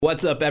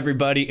What's up,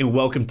 everybody, and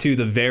welcome to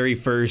the very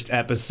first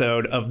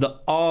episode of the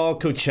All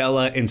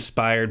Coachella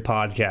Inspired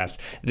podcast.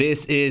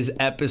 This is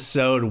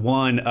episode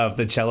 1 of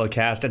the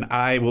CellaCast, and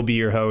I will be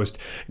your host,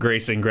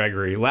 Grayson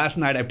Gregory. Last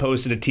night, I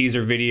posted a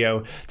teaser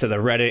video to the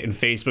Reddit and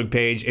Facebook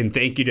page, and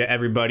thank you to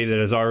everybody that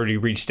has already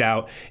reached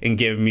out and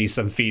given me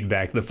some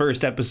feedback. The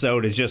first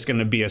episode is just going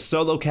to be a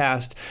solo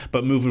cast,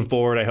 but moving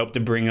forward, I hope to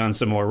bring on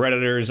some more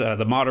Redditors,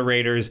 the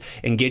moderators,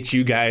 and get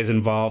you guys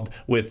involved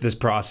with this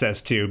process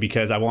too,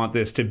 because I want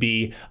this to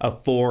be a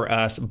for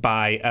us,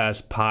 by us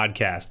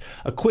podcast.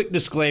 A quick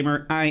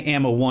disclaimer, I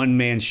am a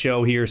one-man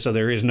show here, so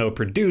there is no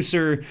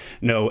producer,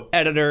 no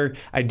editor.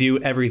 I do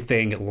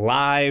everything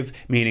live,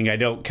 meaning I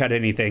don't cut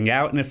anything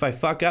out, and if I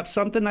fuck up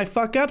something, I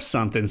fuck up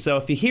something. So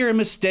if you hear a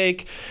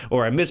mistake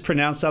or I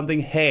mispronounce something,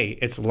 hey,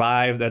 it's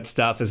live, that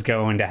stuff is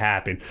going to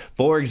happen.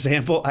 For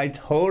example, I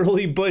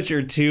totally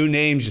butchered 2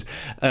 names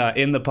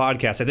in the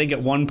podcast. I think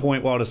at one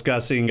point while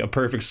discussing A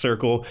Perfect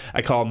Circle,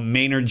 I called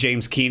Maynard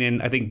James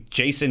Keenan, I think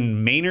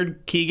Jason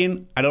Maynard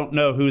Keegan. I don't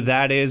know who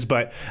that is,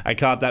 but I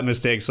caught that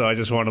mistake, so I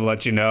just want to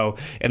let you know.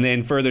 And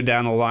then further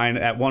down the line,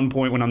 at one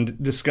point when I'm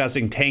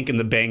discussing Tank and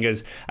the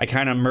Bangas, I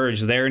kind of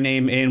merged their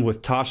name in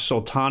with Tosh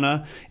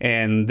Sultana,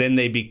 and then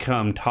they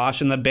become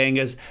Tosh and the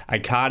Bangas. I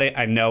caught it,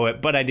 I know it,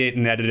 but I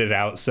didn't edit it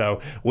out, so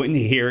when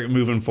you hear it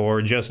moving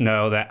forward, just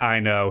know that I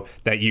know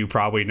that you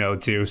probably know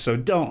too, so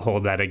don't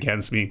hold that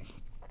against me.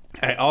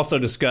 I also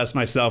discussed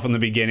myself in the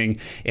beginning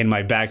in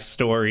my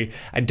backstory.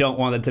 I don't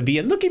want it to be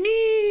a look at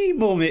me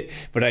moment,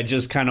 but I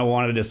just kind of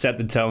wanted to set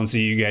the tone so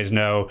you guys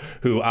know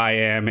who I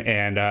am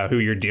and who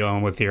you're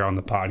dealing with here on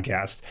the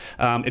podcast.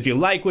 If you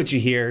like what you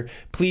hear,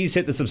 please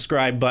hit the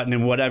subscribe button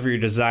in whatever your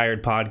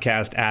desired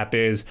podcast app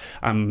is.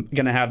 I'm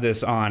going to have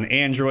this on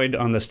Android,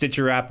 on the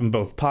Stitcher app, and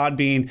both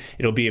Podbean.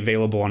 It'll be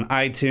available on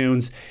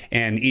iTunes,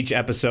 and each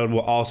episode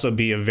will also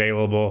be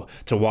available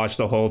to watch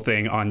the whole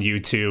thing on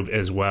YouTube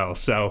as well.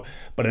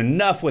 But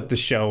enough with the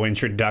show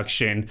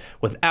introduction.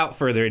 Without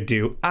further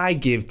ado, I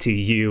give to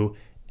you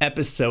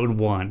episode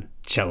 1,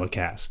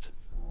 CellaCast.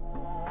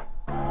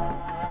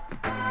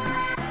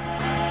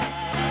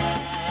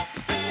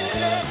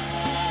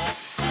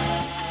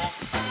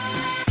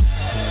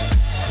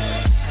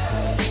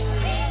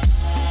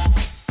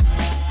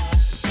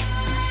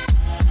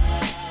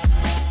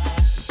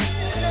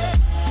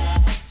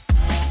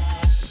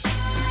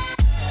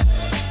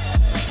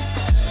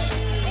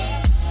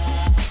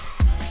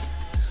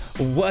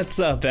 What's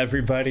up,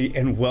 everybody,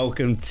 and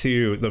welcome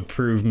to the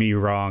Prove Me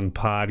Wrong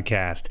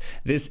podcast.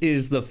 This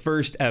is the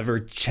first ever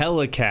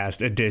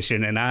CellaCast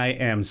edition, and I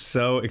am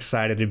so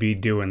excited to be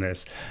doing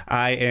this.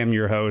 I am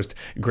your host,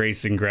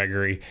 Grayson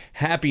Gregory.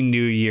 Happy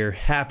New Year,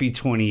 happy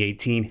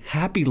 2018,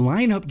 happy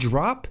lineup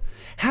drop,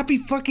 happy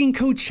fucking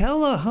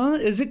Coachella, huh?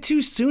 Is it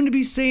too soon to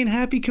be saying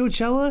happy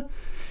Coachella?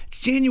 It's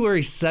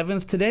January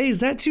 7th today. Is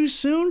that too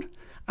soon?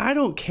 I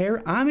don't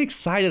care. I'm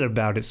excited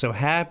about it. So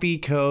happy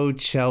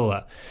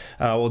Coachella.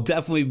 We'll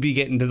definitely be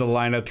getting to the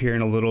lineup here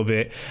in a little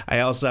bit. I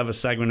also have a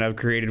segment I've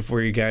created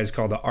for you guys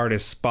called the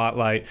Artist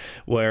Spotlight,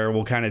 where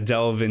we'll kind of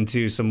delve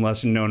into some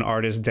lesser known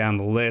artists down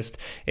the list,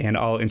 and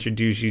I'll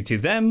introduce you to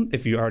them.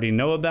 If you already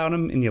know about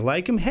them and you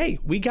like them, hey,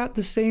 we got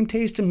the same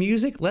taste in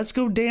music. Let's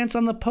go dance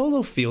on the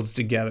polo fields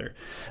together.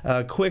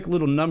 Quick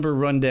little number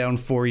rundown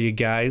for you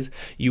guys.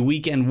 You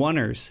weekend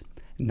oneers.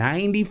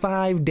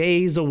 95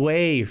 days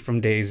away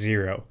from day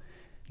 0.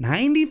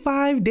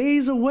 95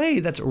 days away.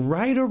 That's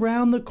right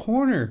around the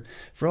corner.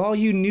 For all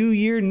you new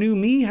year, new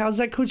me, how's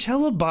that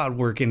Coachella bod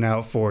working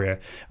out for you?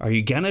 Are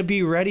you gonna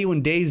be ready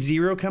when day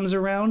 0 comes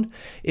around?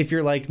 If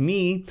you're like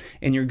me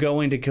and you're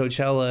going to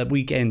Coachella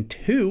weekend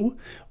 2,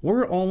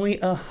 we're only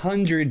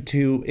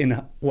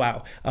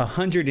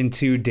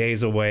 102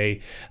 days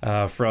away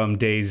from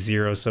day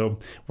 0. So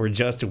we're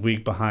just a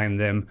week behind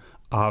them,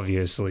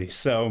 obviously.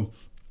 So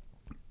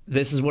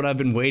this is what I've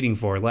been waiting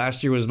for.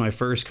 Last year was my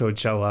first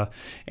Coachella,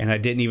 and I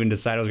didn't even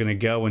decide I was going to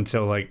go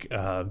until like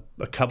a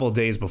couple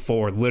days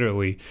before,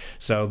 literally.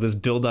 So this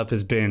buildup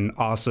has been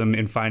awesome,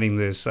 and finding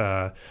this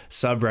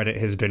subreddit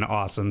has been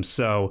awesome.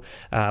 So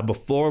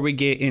before we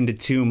get into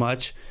too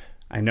much,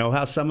 I know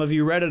how some of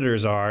you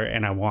Redditors are,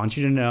 and I want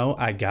you to know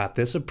I got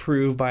this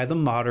approved by the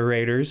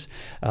moderators.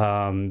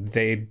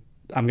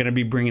 I'm going to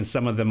be bringing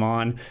some of them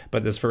on,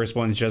 but this first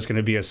one's just going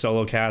to be a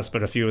solo cast,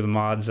 but a few of the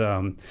mods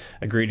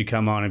agreed to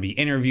come on and be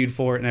interviewed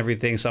for it and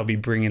everything, so I'll be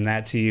bringing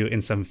that to you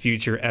in some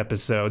future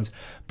episodes.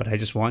 But I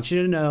just want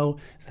you to know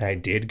that I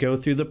did go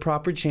through the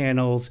proper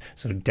channels,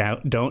 so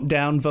don't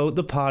downvote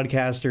the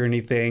podcast or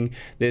anything.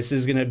 This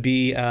is going to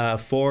be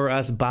for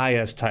us, by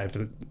us type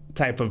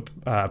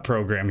of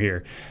program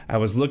here. I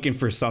was looking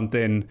for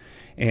something,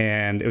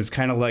 and it was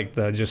kind of like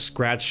the just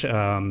scratch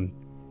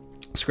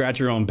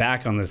your own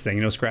back on this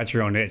thing, scratch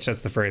your own itch.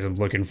 That's the phrase I'm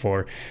looking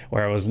for,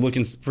 where I was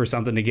looking for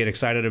something to get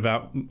excited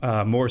about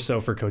more so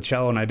for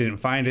Coachella, and I didn't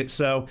find it.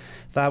 So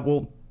I thought,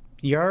 well,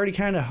 you already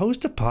kind of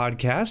host a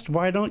podcast.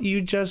 Why don't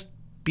you just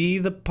be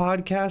the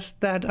podcast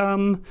that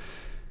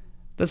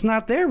that's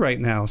not there right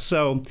now.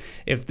 So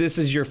if this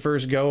is your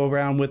first go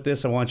around with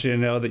this, I want you to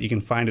know that you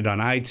can find it on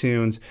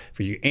iTunes.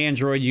 For you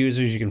Android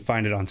users, you can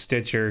find it on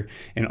Stitcher,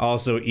 and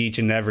also each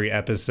and every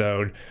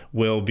episode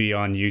will be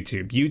on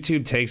YouTube.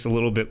 YouTube takes a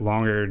little bit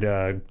longer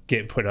to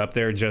get put up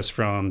there just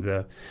from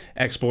the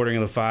exporting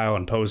of the file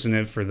and posting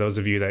it. For those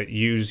of you that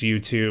use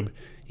YouTube,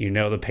 you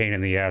know the pain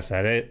in the ass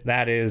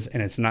that is,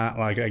 and it's not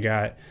like I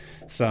got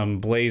some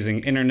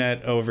blazing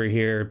internet over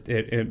here.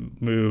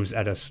 It moves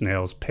at a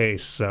snail's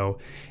pace, so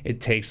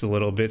it takes a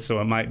little bit, so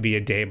it might be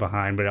a day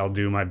behind, but I'll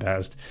do my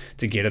best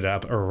to get it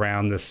up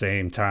around the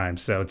same time.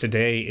 So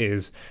today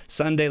is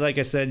Sunday, like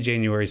I said,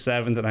 January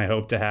 7th, and I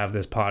hope to have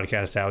this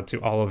podcast out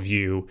to all of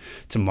you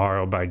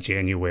tomorrow by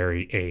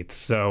January 8th.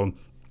 So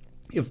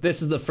if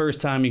this is the first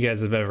time you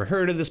guys have ever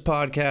heard of this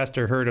podcast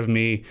or heard of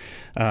me,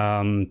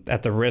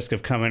 at the risk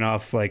of coming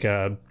off like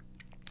a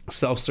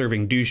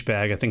self-serving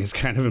douchebag, I think it's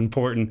kind of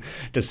important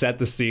to set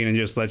the scene and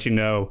just let you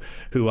know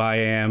who I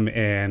am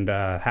and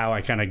how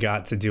I kind of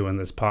got to doing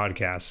this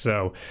podcast.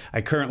 So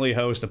I currently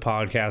host a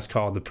podcast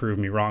called the Prove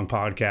Me Wrong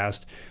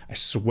podcast. I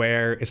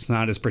swear it's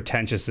not as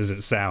pretentious as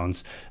it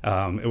sounds.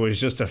 It was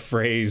just a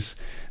phrase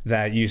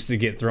that used to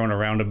get thrown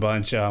around a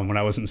bunch when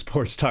I was in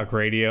sports talk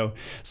radio.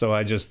 So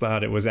I just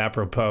thought it was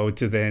apropos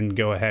to then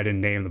go ahead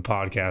and name the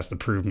podcast the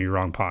Prove Me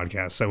Wrong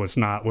podcast. So it's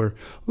not where,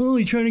 oh,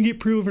 you're trying to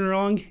get proven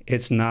wrong.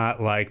 It's not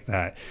like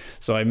that.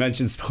 So I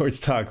mentioned sports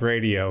talk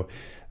radio.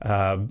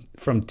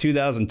 From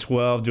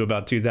 2012 to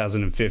about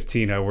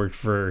 2015, I worked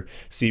for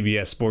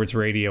CBS Sports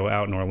Radio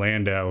out in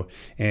Orlando,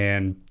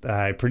 and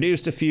I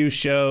produced a few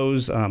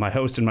shows. I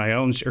hosted my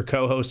own or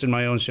co-hosted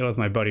my own show with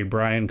my buddy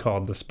Brian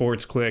called The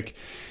Sports Click,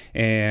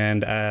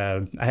 and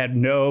I had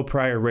no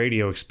prior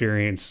radio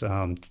experience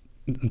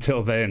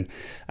until then.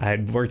 I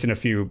had worked in a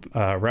few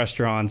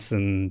restaurants,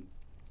 and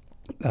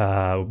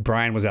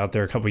Brian was out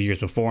there a couple years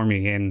before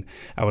me, and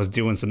I was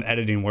doing some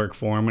editing work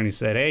for him, and he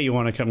said, hey, you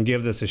want to come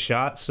give this a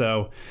shot?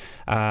 So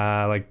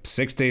like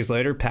 6 days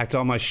later, packed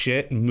all my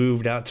shit and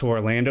moved out to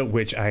Orlando,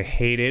 which I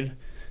hated.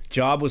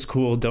 Job was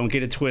cool, don't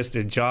get it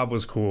twisted, job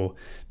was cool,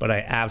 but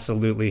I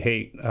absolutely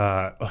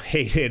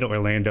hated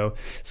Orlando.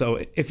 So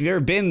if you've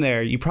ever been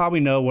there, you probably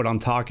know what I'm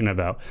talking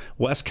about.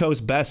 West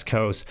Coast, best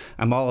coast.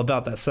 I'm all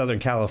about that Southern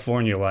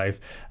California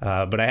life,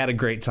 but I had a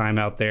great time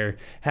out there.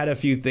 Had a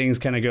few things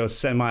kind of go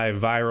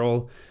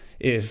semi-viral.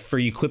 If for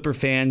you Clipper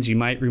fans, you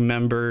might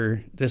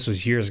remember, this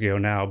was years ago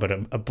now, but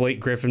a Blake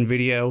Griffin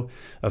video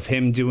of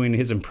him doing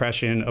his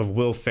impression of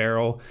Will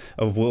Ferrell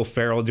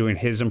doing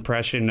his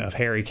impression of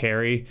Harry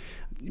Carey.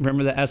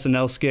 Remember the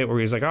SNL skit where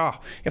he was like, oh,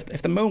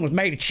 if the moon was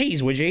made of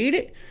cheese, would you eat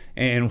it?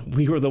 And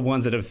we were the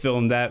ones that had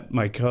filmed that.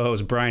 My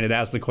co-host Brian had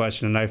asked the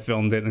question, and I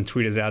filmed it and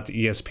tweeted it out to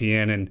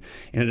ESPN, and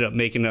ended up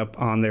making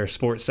up on their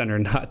Sports Center,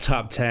 not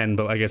top 10.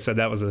 But like I said,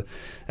 that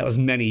was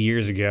many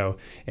years ago,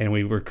 and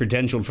we were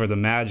credentialed for the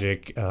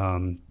Magic,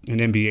 an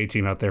NBA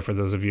team out there for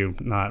those of you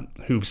not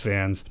hoops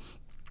fans.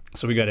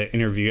 So we got to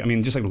interview,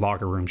 just like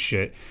locker room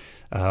shit.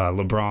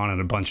 LeBron and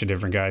a bunch of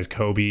different guys,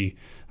 Kobe,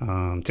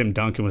 Tim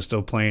Duncan was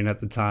still playing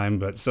at the time.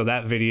 But so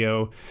that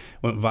video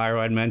went viral,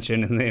 I'd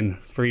mentioned. And then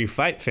for you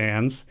fight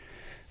fans,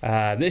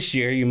 this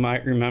year you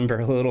might remember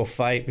a little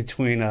fight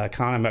between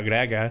Conor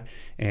McGregor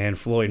and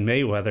Floyd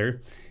Mayweather.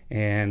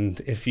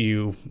 And if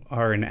you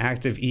are an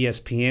active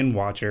ESPN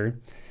watcher,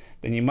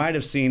 then you might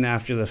have seen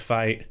after the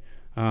fight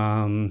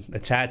a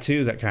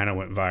tattoo that kind of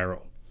went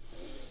viral.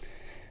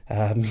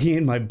 Me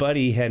and my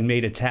buddy had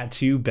made a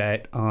tattoo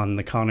bet on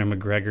the Conor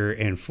McGregor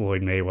and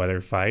Floyd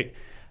Mayweather fight.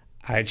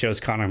 I chose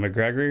Conor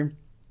McGregor.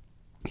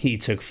 He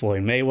took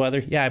Floyd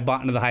Mayweather. Yeah, I bought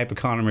into the hype of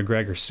Conor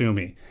McGregor, sue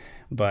me.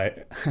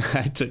 But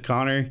I took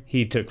Conor,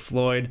 he took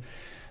Floyd.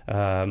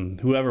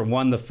 Whoever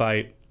won the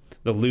fight,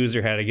 the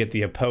loser had to get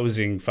the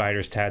opposing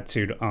fighters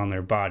tattooed on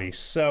their body.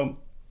 So,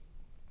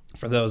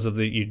 for those of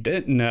you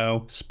didn't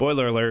know,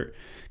 spoiler alert,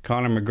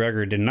 Conor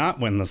McGregor did not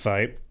win the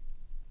fight.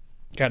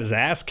 Got his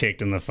ass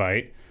kicked in the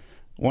fight.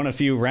 Won a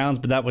few rounds,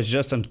 but that was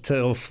just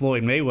until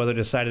Floyd Mayweather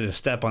decided to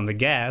step on the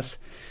gas,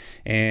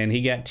 and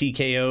he got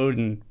TKO'd,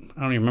 and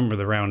I don't even remember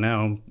the round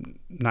now,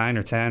 9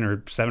 or 10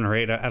 or 7 or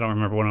 8, I don't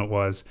remember when it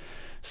was.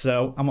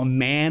 So I'm a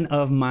man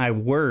of my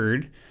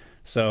word.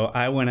 So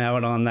I went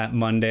out on that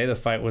Monday, the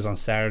fight was on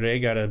Saturday,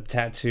 got a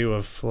tattoo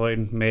of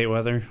Floyd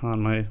Mayweather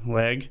on my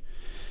leg.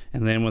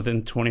 And then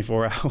within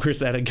 24 hours,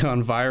 that had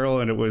gone viral,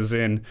 and it was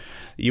in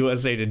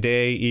USA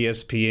Today,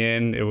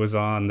 ESPN. It was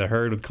on The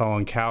Herd with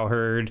Colin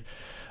Cowherd.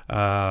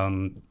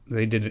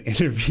 They did an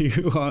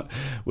interview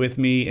with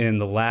me in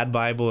the Lad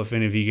Bible, if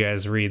any of you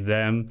guys read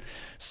them.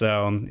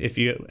 So if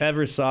you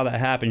ever saw that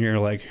happen, you're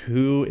like,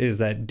 who is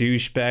that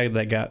douchebag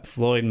that got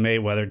Floyd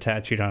Mayweather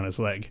tattooed on his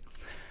leg?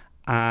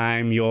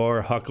 I'm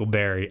your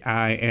Huckleberry.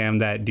 I am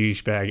that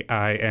douchebag.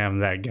 I am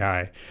that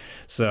guy.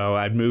 So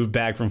I moved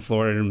back from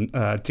Florida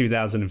in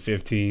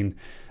 2015.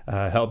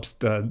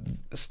 Helped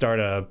start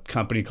a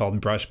company called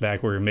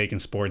Brushback where we're making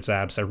sports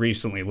apps. I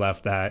recently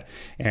left that,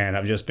 and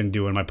I've just been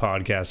doing my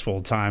podcast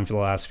full time for the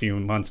last few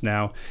months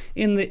now,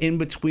 in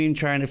between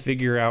trying to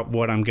figure out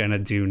what I'm going to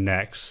do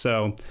next.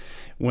 So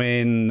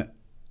when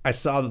I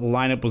saw that the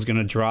lineup was going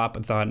to drop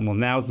and thought, well,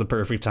 now's the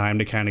perfect time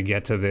to kind of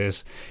get to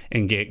this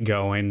and get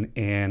going.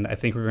 And I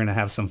think we're going to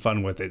have some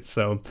fun with it.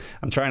 So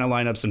I'm trying to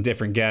line up some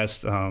different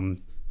guests,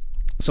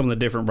 some of the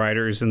different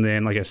writers, and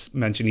then, like I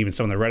mentioned, even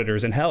some of the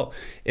Redditors. And hell,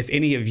 if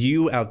any of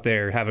you out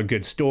there have a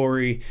good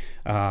story,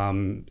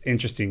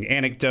 interesting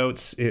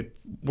anecdotes, we're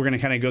going to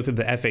kind of go through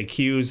the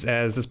FAQs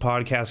as this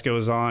podcast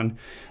goes on.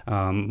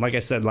 Like I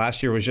said,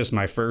 last year was just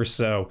my first,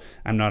 so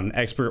I'm not an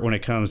expert when it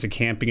comes to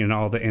camping and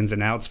all the ins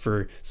and outs.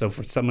 So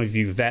for some of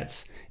you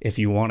vets, if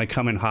you want to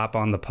come and hop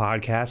on the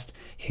podcast,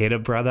 hit a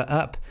brother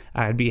up.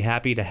 I'd be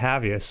happy to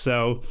have you.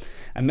 So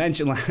I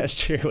mentioned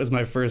last year was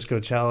my first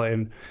Coachella,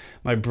 and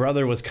my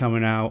brother was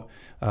coming out.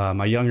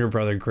 My younger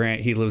brother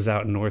Grant, he lives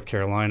out in North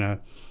Carolina,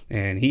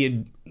 and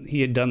he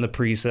had done the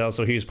pre-sale,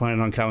 so he was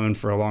planning on coming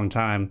for a long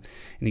time.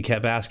 And he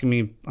kept asking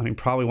me, I mean,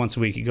 probably once a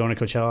week, you going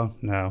to Coachella?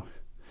 No.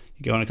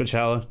 You going to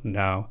Coachella?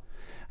 No.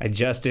 I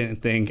just didn't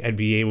think I'd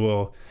be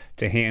able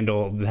to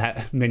handle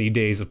that many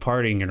days of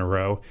partying in a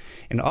row.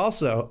 And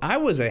also, I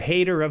was a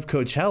hater of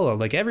Coachella.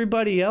 Like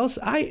everybody else,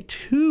 I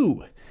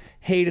too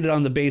hated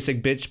on the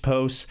basic bitch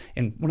posts.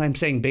 And when I'm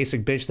saying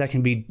basic bitch, that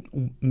can be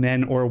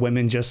men or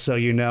women, just so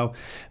you know.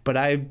 But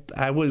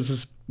I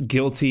was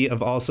guilty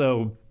of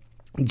also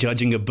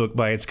judging a book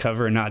by its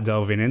cover and not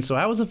delving in. So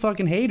I was a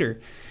fucking hater.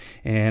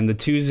 And the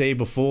Tuesday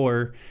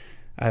before,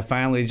 I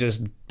finally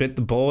just bit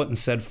the bullet and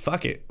said,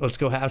 fuck it, let's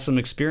go have some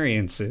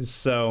experiences.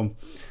 So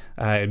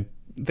I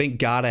thank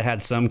God I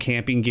had some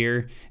camping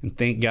gear, and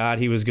thank God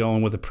he was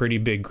going with a pretty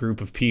big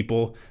group of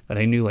people that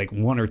I knew like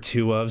one or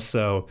two of,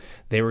 so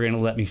they were going to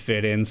let me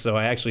fit in. So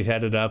I actually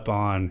headed up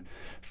on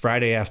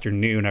Friday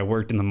afternoon. I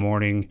worked in the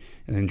morning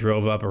and then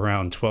drove up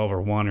around 12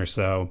 or 1 or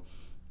so,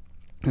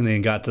 and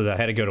then I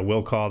had to go to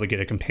Will Call to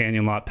get a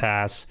companion lot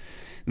pass.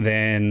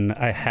 Then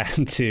I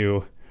had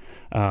to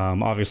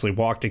obviously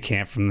walk to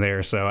camp from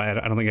there, so I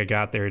don't think I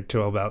got there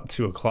until about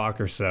 2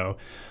 o'clock or so.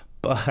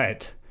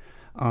 But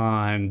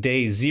on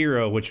day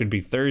 0, which would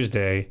be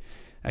Thursday,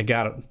 I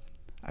got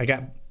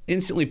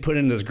instantly put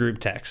in this group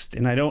text,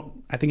 and I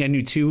think I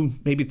knew 2,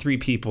 maybe 3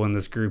 people in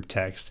this group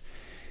text.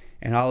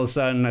 And all of a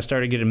sudden I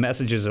started getting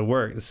messages at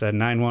work that said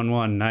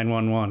 911,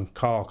 911,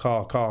 call.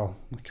 I'm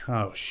like,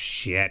 oh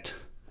shit,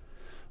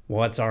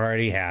 what's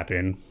already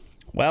happened?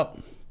 Well,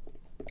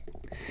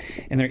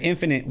 in their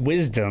infinite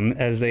wisdom,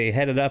 as they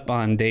headed up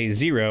on day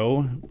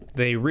 0,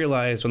 they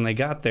realized when they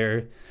got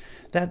there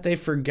that they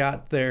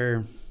forgot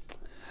their,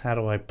 how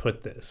do I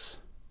put this?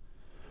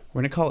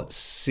 We're going to call it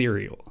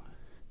cereal.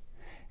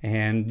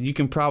 And you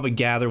can probably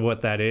gather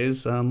what that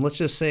is. Let's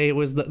just say it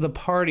was the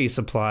party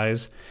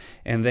supplies,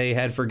 and they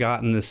had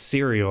forgotten the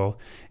cereal,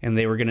 and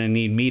they were going to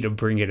need me to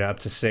bring it up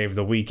to save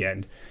the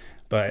weekend.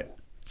 But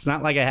it's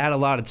not like I had a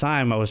lot of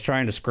time. I was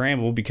trying to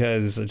scramble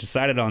because I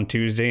decided on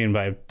Tuesday, and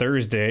by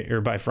Thursday,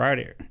 or by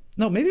Friday,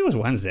 no, maybe it was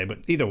Wednesday, but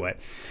either way,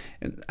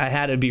 I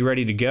had to be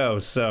ready to go.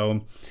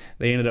 So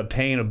they ended up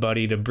paying a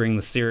buddy to bring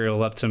the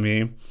cereal up to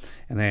me,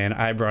 and then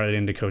I brought it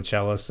into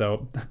Coachella.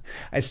 So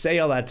I say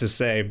all that to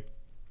say,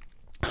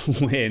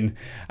 when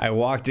I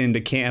walked into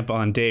camp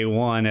on day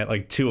 1 at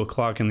like 2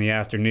 o'clock in the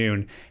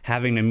afternoon,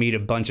 having to meet a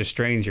bunch of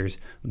strangers,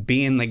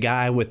 being the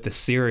guy with the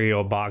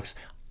cereal box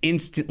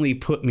instantly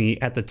put me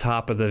at the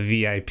top of the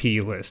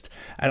VIP list.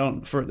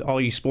 For all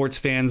you sports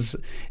fans,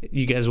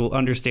 you guys will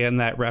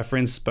understand that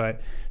reference, but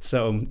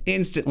so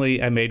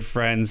instantly I made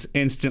friends.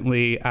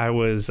 Instantly I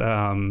was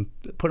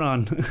put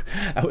kind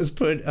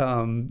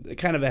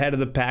of ahead of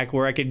the pack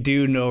where I could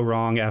do no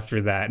wrong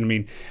after that. I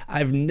mean,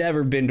 I've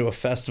never been to a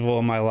festival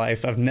in my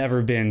life. I've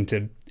never been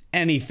to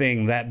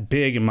anything that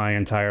big in my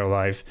entire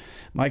life.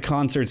 My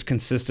concerts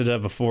consisted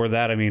of, before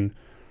that, I mean,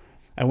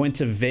 I went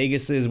to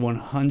Vegas's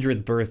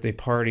 100th birthday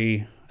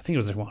party. I think it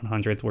was the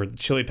 100th, where the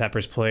Chili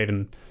Peppers played,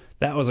 and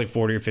that was like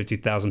 40 or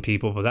 50,000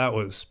 people, but that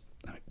was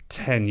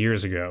 10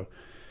 years ago.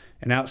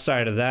 And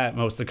outside of that,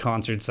 most of the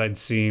concerts I'd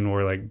seen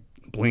were like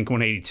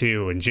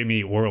Blink-182 and Jimmy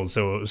Eat World,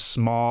 so it was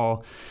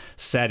small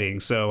setting.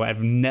 So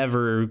I've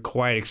never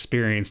quite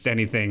experienced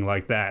anything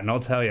like that. And I'll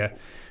tell you,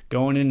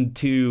 going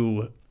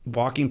into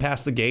walking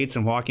past the gates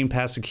and walking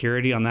past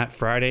security on that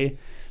Friday,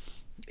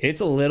 it's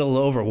a little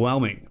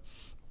overwhelming.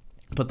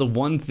 But the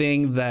one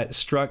thing that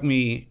struck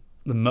me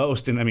the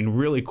most, and I mean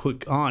really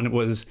quick on,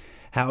 was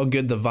how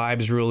good the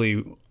vibes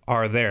really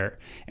are there.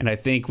 And I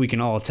think we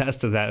can all attest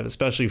to that,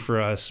 especially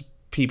for us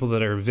people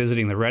that are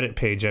visiting the Reddit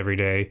page every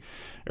day,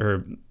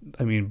 or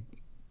I mean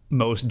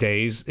most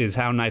days, is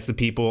how nice the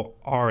people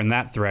are in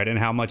that thread and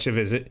how much of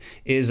it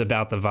is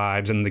about the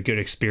vibes and the good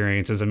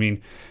experiences. I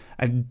mean,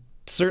 I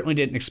certainly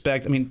didn't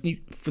expect, I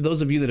mean, for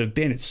those of you that have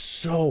been, it's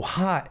so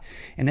hot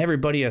and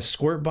everybody has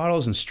squirt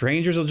bottles, and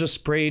strangers will just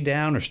spray you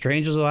down, or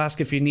strangers will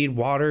ask if you need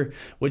water,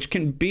 which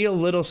can be a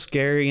little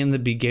scary in the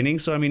beginning.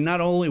 So I mean,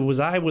 not only was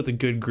I with a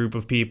good group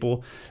of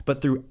people,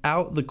 but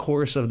throughout the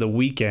course of the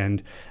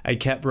weekend, I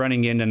kept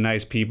running into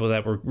nice people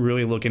that were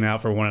really looking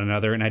out for one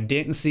another, and I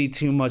didn't see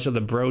too much of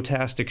the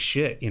brotastic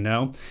shit, you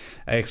know?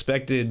 I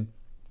expected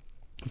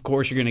Of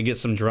course, you're going to get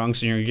some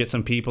drunks and you're going to get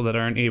some people that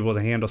aren't able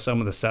to handle some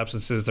of the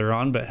substances they're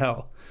on, but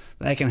hell,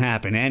 that can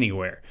happen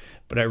anywhere.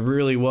 But I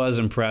really was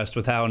impressed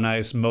with how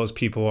nice most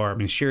people are. I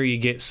mean, sure, you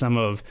get some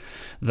of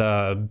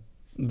the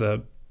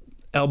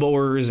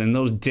elbowers and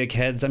those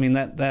dickheads. I mean,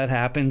 that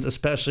happens,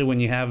 especially when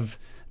you have,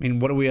 I mean,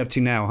 what are we up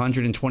to now?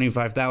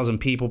 125,000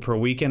 people per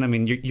weekend? I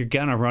mean, you're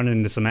going to run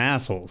into some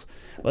assholes.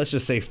 Let's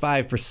just say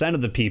 5%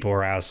 of the people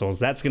are assholes.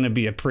 That's going to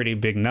be a pretty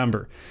big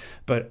number.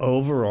 But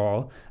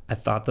overall, I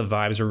thought the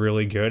vibes were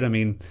really good. I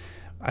mean,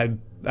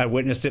 I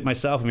witnessed it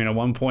myself. I mean, at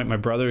one point, my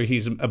brother,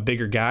 he's a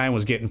bigger guy and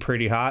was getting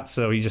pretty hot.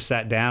 So he just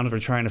sat down. We're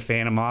trying to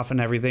fan him off and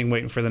everything,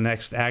 waiting for the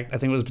next act. I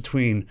think it was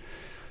between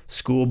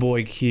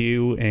Schoolboy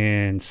Q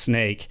and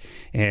Snake.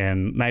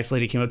 And nice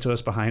lady came up to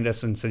us behind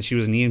us and said she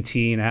was an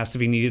EMT and asked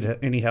if he needed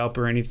any help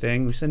or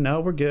anything. We said, no,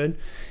 we're good.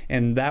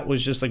 And that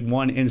was just like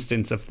one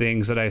instance of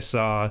things that I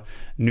saw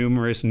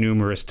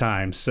numerous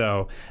times.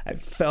 So I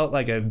felt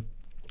like a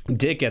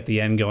dick at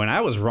the end going,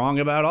 I was wrong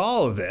about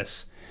all of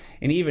this.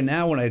 And even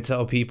now when I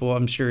tell people,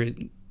 I'm sure,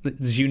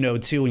 as you know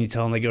too, when you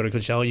tell them they go to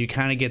Coachella, you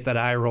kind of get that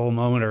eye roll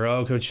moment, or,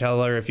 oh,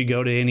 Coachella, or if you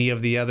go to any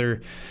of the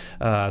other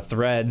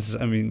threads,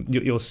 I mean,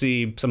 you'll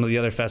see some of the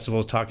other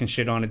festivals talking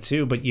shit on it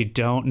too, but you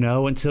don't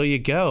know until you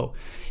go.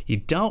 You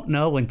don't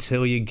know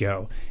until you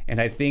go. And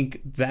I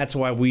think that's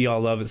why we all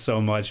love it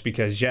so much,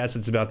 because yes,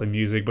 it's about the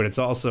music, but it's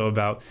also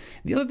about,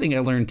 the other thing I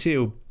learned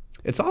too,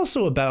 it's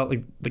also about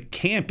like the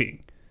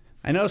camping.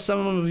 I know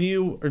some of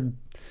you are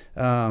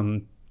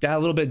got a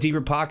little bit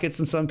deeper pockets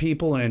than some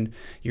people, and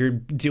you're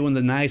doing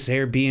the nice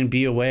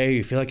Airbnb away.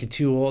 You feel like you're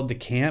too old to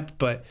camp.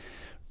 But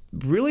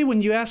really,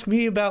 when you ask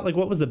me about like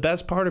what was the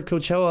best part of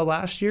Coachella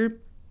last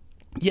year,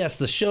 yes,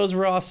 the shows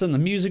were awesome. The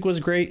music was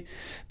great.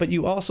 But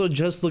you also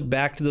just look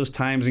back to those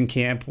times in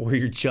camp where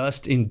you're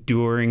just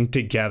enduring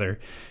together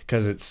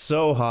because it's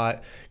so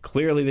hot.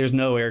 Clearly, there's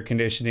no air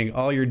conditioning.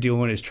 All you're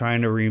doing is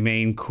trying to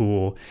remain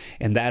cool.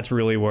 And that's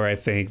really where I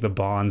think the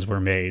bonds were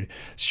made.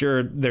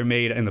 Sure, they're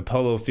made in the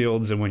polo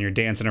fields and when you're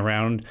dancing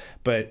around,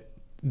 but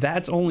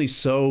that's only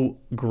so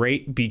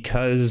great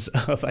because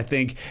of, I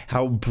think,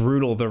 how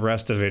brutal the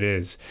rest of it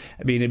is.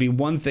 I mean, it'd be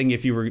one thing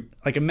if you were,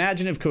 like,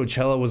 imagine if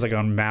Coachella was like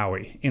on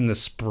Maui in the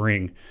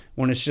spring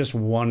when it's just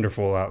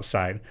wonderful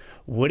outside.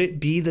 Would it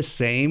be the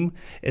same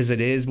as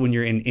it is when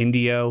you're in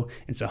Indio,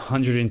 it's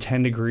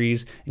 110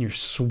 degrees and you're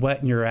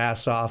sweating your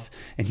ass off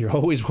and you're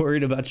always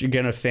worried about you're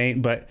gonna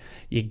faint, but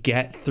you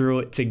get through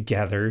it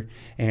together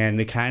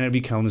and it kind of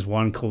becomes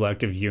one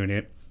collective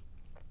unit.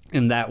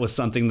 And that was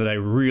something that I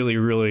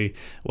really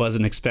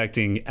wasn't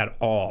expecting at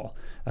all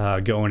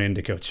going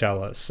into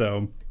Coachella.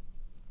 So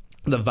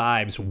the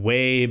vibes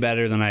way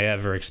better than I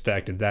ever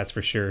expected, that's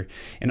for sure.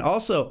 And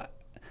also,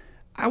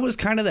 I was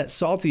kind of that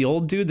salty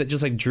old dude that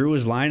just like drew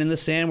his line in the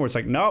sand where it's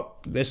like,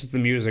 nope, this is the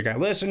music I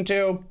listen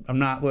to. I'm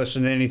not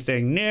listening to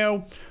anything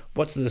new.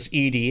 What's this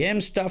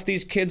EDM stuff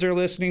these kids are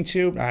listening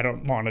to? I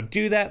don't want to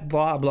do that.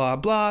 Blah, blah,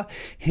 blah.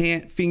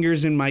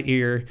 Fingers in my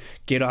ear.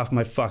 Get off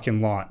my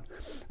fucking lawn.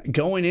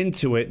 Going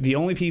into it, the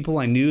only people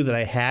I knew that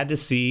I had to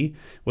see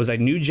was I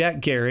knew Jack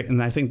Garrett,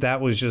 and I think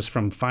that was just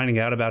from finding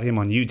out about him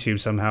on YouTube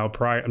somehow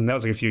prior. I mean, that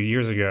was like a few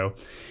years ago.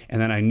 And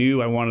then I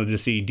knew I wanted to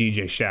see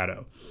DJ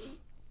Shadow.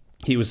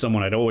 He was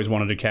someone I'd always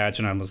wanted to catch,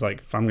 and I was like,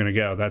 if I'm going to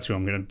go, that's who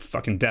I'm going to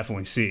fucking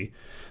definitely see.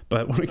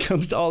 But when it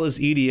comes to all this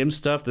EDM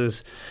stuff,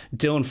 this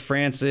Dylan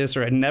Francis,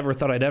 or I never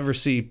thought I'd ever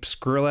see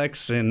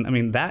Skrillex, and I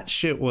mean, that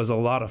shit was a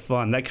lot of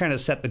fun. That kind of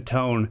set the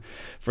tone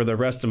for the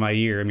rest of my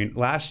year. I mean,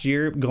 last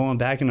year, going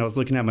back and I was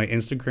looking at my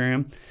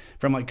Instagram,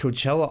 from like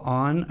Coachella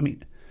on, I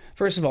mean,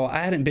 first of all,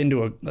 I hadn't been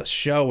to a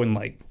show in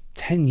like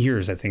 10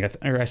 years, I think.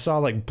 I saw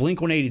like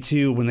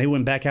Blink-182 when they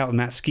went back out with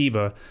Matt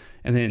Skiba,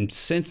 and then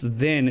since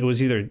then, it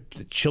was either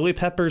the Chili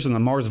Peppers and the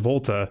Mars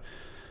Volta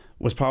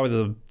was probably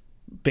the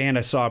band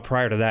I saw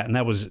prior to that, and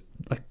that was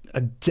like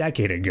a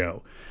decade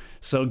ago.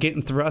 So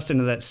getting thrust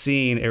into that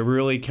scene, it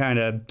really kind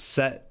of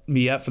set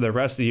me up for the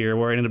rest of the year,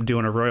 where I ended up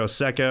doing Arroyo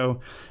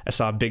Seco. I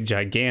saw Big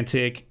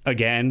Gigantic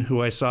again,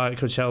 who I saw at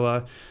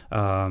Coachella.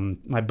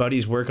 My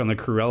buddies work on the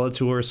Cruella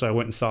tour, so I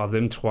went and saw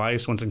them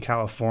twice, once in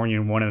California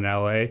and one in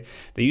LA.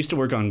 They used to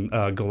work on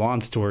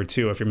Gallant's tour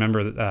too, if you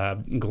remember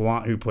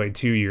Gallant, who played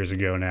 2 years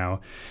ago now.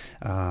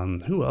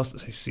 Who else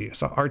did I see? I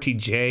saw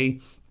RTJ.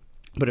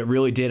 But it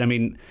really did. I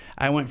mean,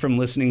 I went from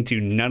listening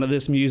to none of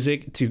this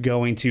music to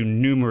going to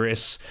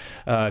numerous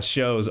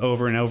shows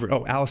over and over.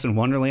 Oh, Alice in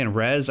Wonderland,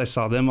 Rez, I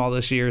saw them all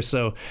this year.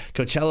 So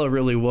Coachella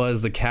really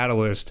was the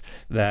catalyst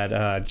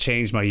that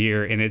changed my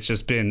year, and it's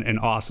just been an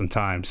awesome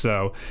time.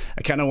 So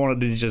I kind of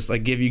wanted to just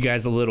like give you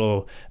guys a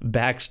little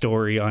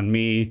backstory on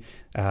me,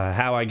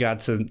 how I got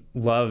to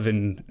love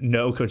and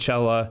know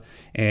Coachella,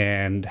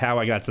 and how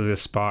I got to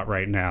this spot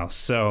right now.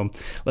 So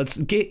let's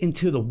get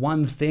into the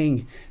one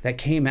thing that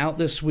came out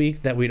this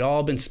week that we'd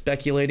all been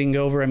speculating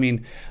over. I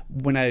mean,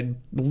 when I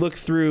look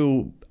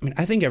through,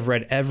 I think I've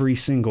read every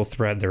single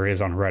thread there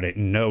is on Reddit,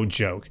 no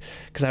joke,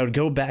 because I would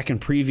go back in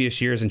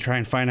previous years and try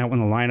and find out when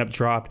the lineup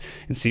dropped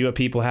and see what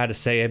people had to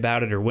say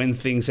about it or when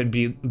things had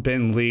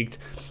been leaked.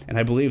 And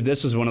I believe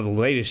this was one of the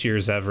latest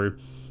years ever.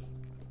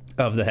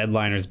 of the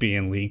headliners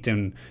being leaked.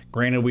 And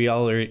granted, we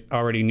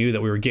already knew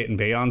that we were getting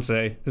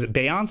Beyonce. Is it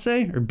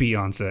Beyonce or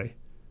Beyonce?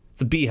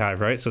 It's a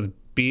beehive, right? So it's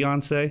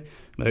Beyonce.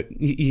 But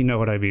you know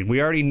what I mean.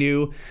 We already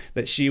knew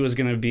that she was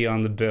going to be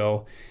on the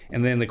bill.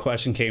 And then the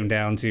question came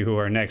down to who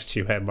our next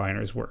two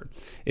headliners were.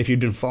 If you'd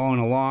been following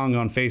along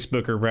on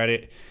Facebook or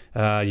Reddit,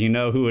 you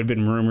know who had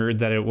been rumored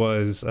that it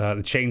was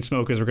the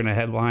Chainsmokers were going to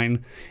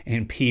headline,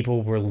 and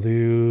people were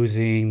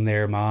losing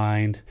their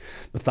mind.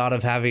 The thought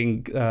of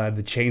having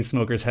the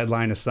Chainsmokers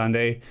headline a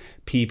Sunday,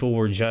 people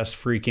were just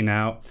freaking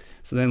out.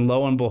 So then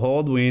lo and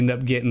behold, we end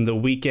up getting The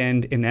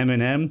Weeknd and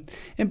Eminem,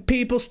 and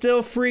people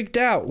still freaked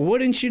out.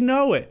 Wouldn't you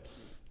know it?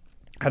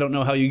 I don't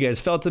know how you guys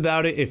felt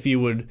about it, if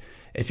you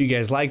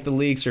guys liked the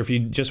leaks, or if you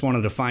just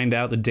wanted to find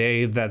out the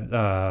day that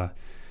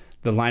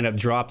the lineup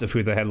dropped of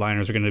who the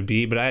headliners are going to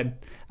be. But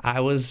I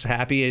was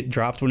happy it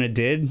dropped when it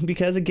did,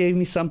 because it gave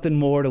me something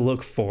more to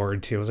look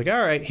forward to. I was like,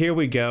 all right, here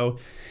we go.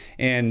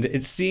 And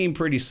it seemed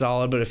pretty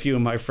solid, but a few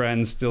of my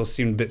friends still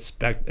seemed a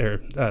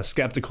bit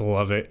skeptical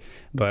of it.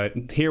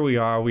 But here we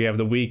are. We have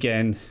The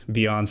Weeknd,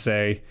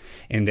 Beyonce,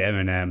 and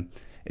Eminem.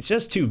 It's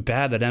just too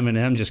bad that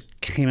Eminem just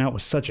came out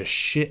with such a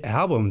shit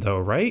album, though,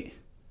 right?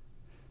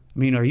 I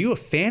mean, are you a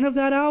fan of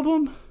that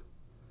album?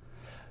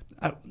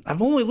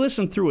 I've only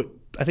listened through it,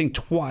 I think,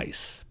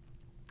 twice.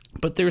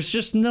 But there's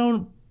just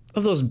no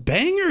of those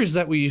bangers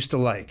that we used to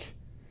like.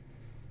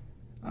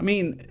 I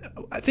mean,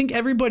 I think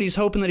everybody's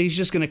hoping that he's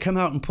just going to come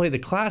out and play the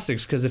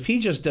classics, because if he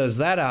just does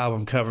that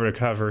album cover to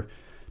cover,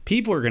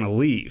 people are going to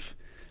leave.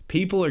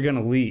 People are going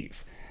to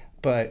leave.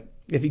 But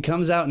if he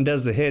comes out and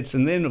does the hits,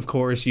 and then, of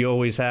course, you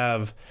always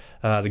have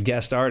the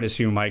guest artist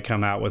who might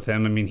come out with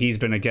him. I mean, he's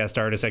been a guest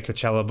artist at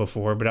Coachella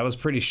before, but I was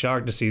pretty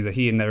shocked to see that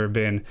he had never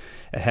been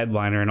a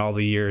headliner in all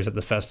the years that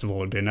the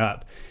festival had been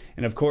up.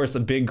 And, of course, the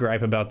big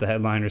gripe about the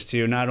headliners,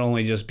 too, not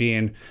only just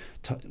being,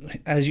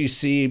 as you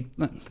see,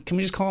 can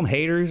we just call them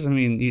haters? I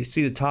mean, you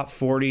see the top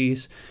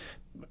 40s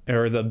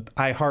or the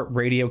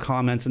iHeartRadio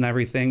comments and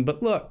everything.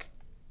 But look,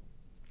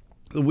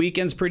 The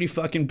Weeknd's pretty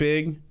fucking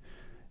big.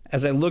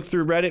 As I look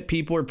through Reddit,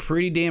 people are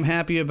pretty damn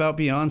happy about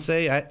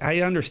Beyonce.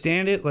 I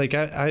understand it. Like,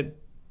 I'm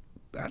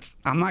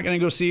not going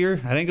to go see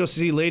her. I didn't go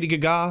see Lady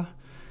Gaga.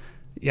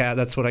 Yeah,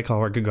 that's what I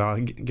call her,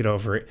 Gaga. Get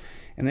over it.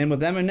 And then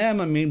with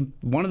Eminem, I mean,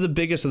 one of the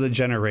biggest of the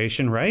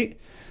generation, right?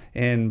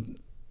 And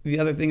the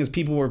other thing is,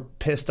 people were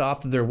pissed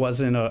off that there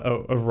wasn't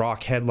a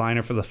rock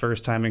headliner for the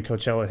first time in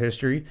Coachella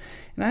history.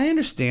 And I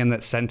understand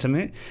that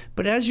sentiment.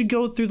 But as you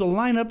go through the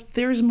lineup,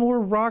 there's more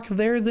rock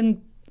there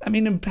than, I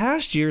mean, in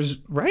past years,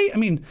 right? I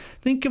mean,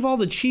 think of all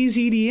the cheese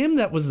EDM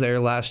that was there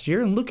last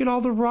year, and look at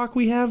all the rock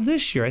we have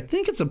this year. I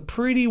think it's a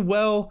pretty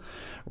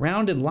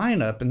well-rounded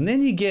lineup. And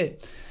then you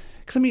get,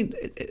 because, I mean,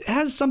 it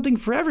has something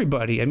for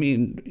everybody. I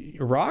mean,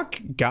 rock,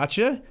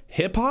 gotcha.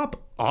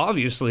 Hip-hop,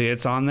 obviously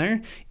it's on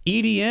there.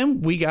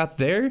 EDM, we got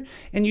there.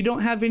 And you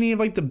don't have any of,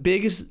 like, the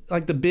biggest,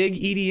 like, the big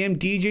EDM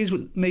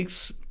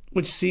DJs,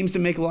 which seems to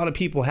make a lot of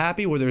people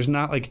happy, where there's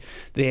not, like,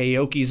 the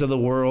Aokis of the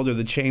world or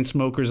the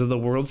Chainsmokers of the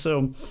world.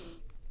 So,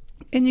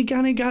 and you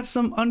kind of got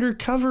some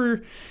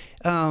undercover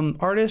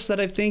artists that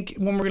I think,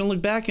 when we're going to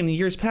look back in the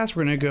years past,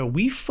 we're going to go,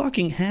 we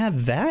fucking had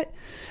that?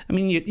 I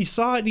mean, you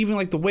saw it even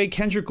like the way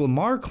Kendrick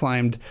Lamar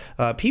climbed.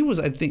 He was,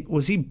 I think,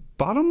 was he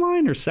bottom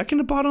line or second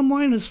to bottom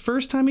line his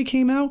first time he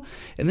came out?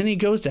 And then he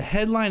goes to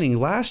headlining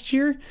last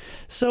year.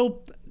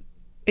 So,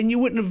 and you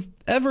wouldn't have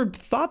ever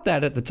thought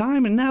that at the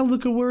time, and now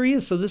look at where he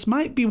is. So this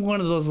might be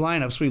one of those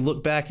lineups we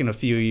look back in a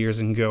few years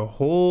and go,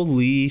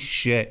 holy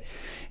shit.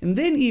 And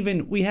then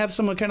even we have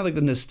some kind of like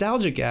the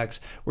nostalgic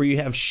acts where you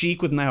have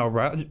Chic with Nile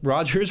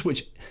Rodgers,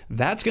 which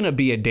that's going to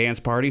be a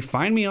dance party.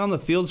 Find me on the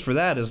fields for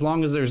that, as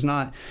long as there's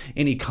not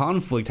any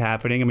conflict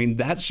happening. I mean,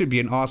 that should be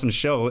an awesome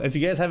show. If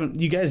you guys haven't,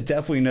 you guys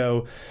definitely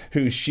know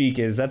who Chic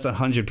is. That's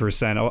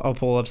 100%. I'll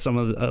pull up some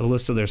of a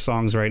list of their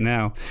songs right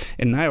now.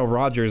 And Nile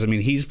Rodgers, I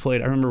mean, he's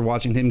played, I remember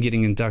watching him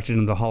getting inducted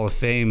into the Hall of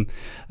Fame,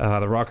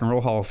 the Rock and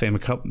Roll Hall of Fame a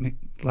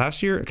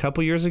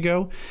couple years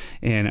ago.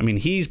 And I mean,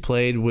 he's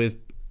played with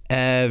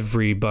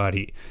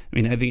everybody. I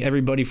mean, I think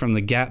everybody from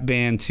the Gap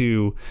Band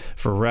to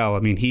Pharrell. I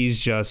mean,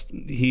 he's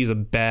a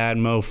bad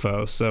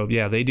mofo. So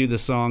yeah, they do the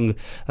song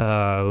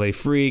Les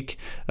Freak,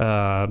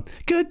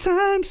 Good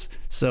Times.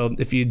 So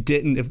if you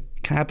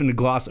happened to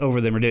gloss over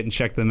them or didn't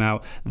check them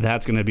out,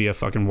 that's going to be a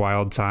fucking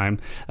wild time.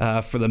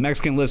 For the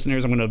Mexican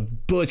listeners, I'm going to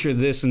butcher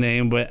this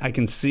name, but I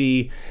can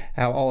see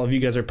how all of you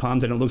guys are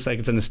pumped, and it looks like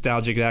it's a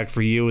nostalgic act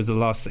for you. Is the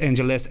Los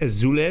Angeles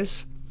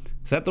Azules?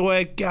 Is that the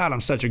way? God, I'm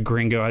such a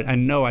gringo. I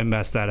know I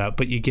messed that up,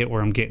 but you get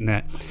where I'm getting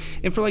at.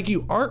 And for like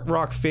you art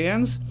rock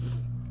fans,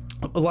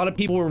 a lot of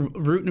people were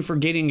rooting for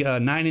getting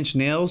Nine Inch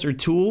Nails or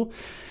Tool.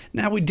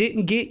 Now, we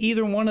didn't get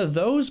either one of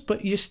those,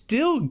 but you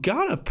still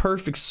got a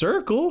Perfect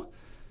Circle.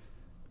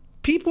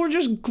 People are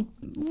just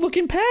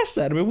looking past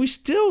that. I mean, we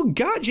still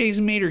got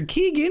Jason Maynard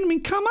Keegan. I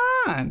mean, come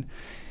on.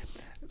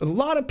 A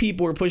lot of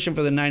people were pushing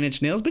for the Nine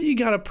Inch Nails, but you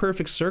got a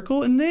Perfect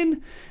Circle. And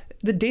then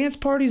the dance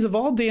parties of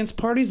all dance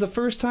parties, the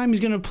first time he's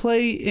going to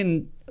play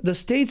in the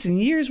States in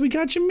years, we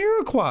got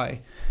Jamiroquai.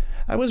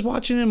 I was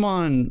watching him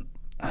on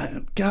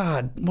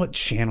God, what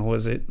channel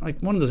was it? Like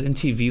one of those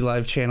MTV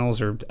Live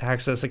channels or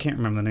Access. I can't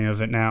remember the name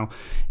of it now.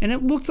 And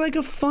it looked like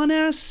a fun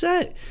ass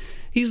set.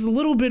 He's a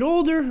little bit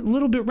older, a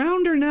little bit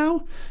rounder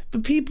now,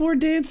 but people are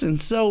dancing.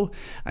 So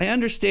I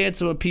understand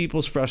some of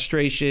people's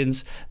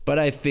frustrations, but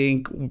I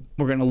think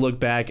we're going to look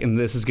back and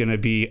this is going to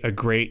be a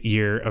great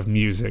year of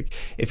music.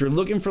 If you're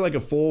looking for like a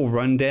full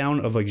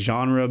rundown of like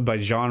genre by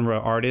genre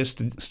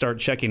artists to start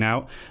checking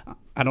out,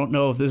 I don't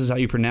know if this is how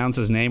you pronounce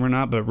his name or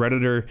not, but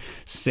Redditor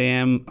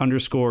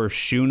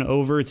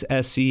Sam_Schoonover, it's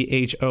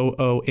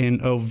SCHOONOVER.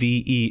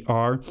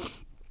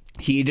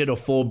 He did a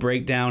full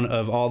breakdown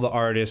of all the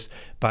artists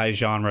by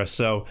genre.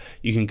 So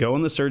you can go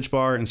in the search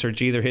bar and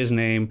search either his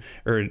name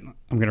or I'm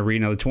going to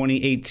read now the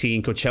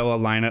 2018 Coachella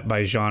lineup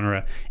by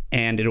genre,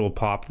 and it will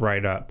pop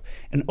right up.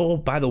 And oh,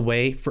 by the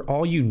way, for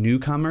all you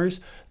newcomers,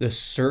 the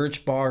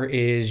search bar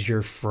is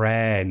your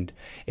friend.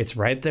 It's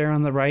right there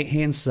on the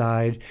right-hand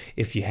side.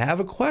 If you have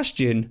a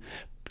question,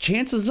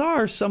 chances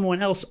are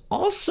someone else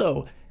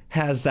also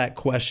has that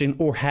question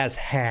or has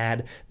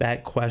had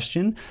that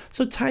question.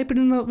 So type it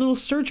in that little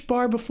search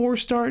bar before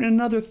starting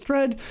another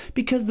thread,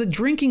 because the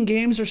drinking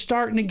games are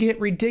starting to get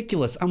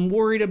ridiculous. I'm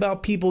worried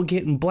about people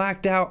getting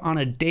blacked out on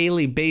a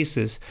daily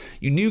basis.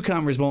 You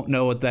newcomers won't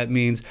know what that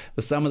means,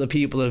 but some of the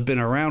people that have been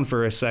around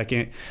for a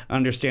second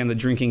understand the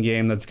drinking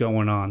game that's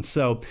going on.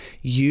 So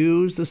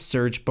use the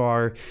search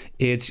bar.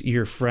 It's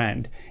your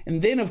friend.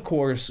 And then, of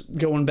course,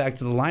 going back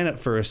to the lineup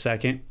for a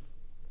second,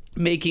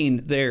 making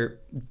their,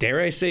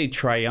 dare I say,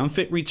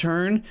 triumphant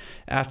return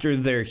after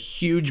their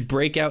huge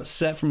breakout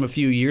set from a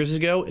few years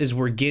ago is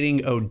we're getting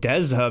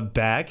ODESZA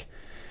back.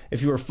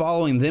 If you were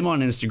following them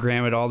on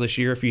Instagram at all this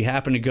year, if you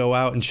happen to go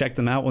out and check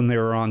them out when they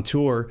were on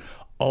tour,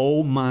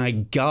 oh my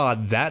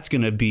God, that's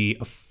going to be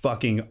a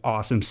fucking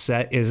awesome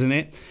set, isn't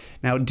it?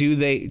 Now, do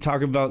they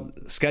talk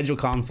about schedule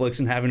conflicts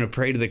and having to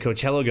pray to the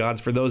Coachella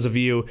gods? For those of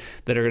you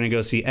that are going to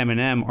go see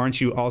Eminem, aren't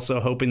you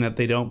also hoping that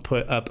they don't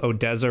put up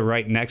ODESZA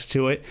right next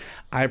to it?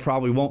 I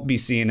probably won't be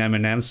seeing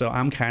Eminem, so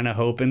I'm kind of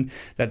hoping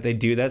that they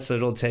do that so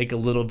it'll take a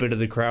little bit of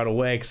the crowd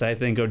away, because I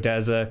think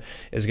ODESZA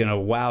is going to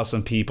wow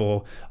some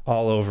people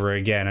all over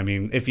again. I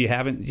mean, if you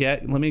haven't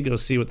yet, let me go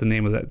see what the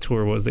name of that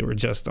tour was they were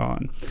just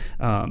on.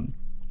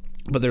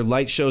 But their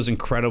light show is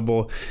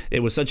incredible. It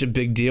was such a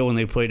big deal when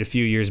they played a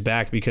few years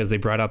back because they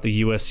brought out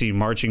the USC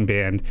marching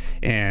band,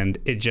 and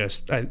it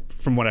just,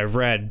 from what I've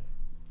read,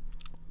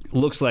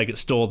 looks like it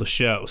stole the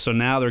show. So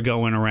now they're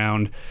going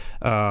around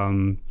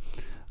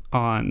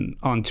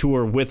on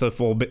tour with a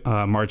full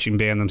marching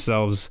band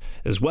themselves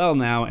as well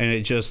now, and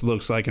it just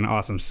looks like an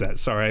awesome set.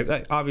 Sorry,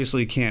 I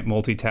obviously can't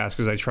multitask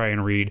because I try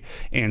and read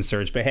and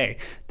search, but hey,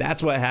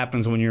 that's what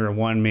happens when you're a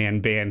one-man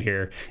band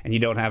here and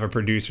you don't have a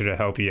producer to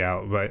help you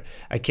out. But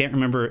I can't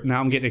remember, now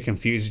I'm getting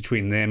confused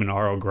between them and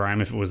RL Grime,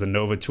 if it was the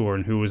Nova tour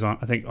and who was on.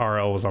 I think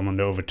RL was on the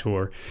Nova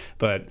tour,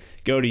 but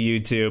go to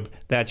YouTube,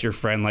 that's your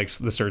friend, like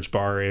the search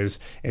bar is,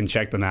 and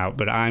check them out.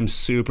 But I'm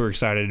super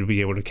excited to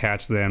be able to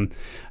catch them.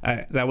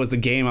 That was the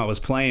game I was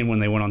playing when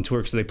they went on tour,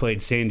 because they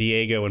played San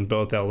Diego and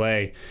both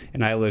LA,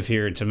 and I live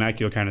here in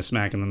Temecula, kind of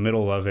smack in the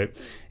middle of it.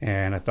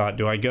 And I thought,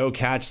 do I go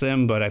catch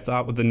them? But I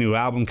thought with the new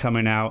album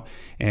coming out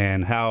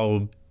and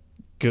how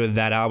good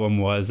that album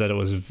was, that it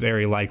was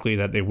very likely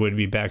that they would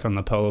be back on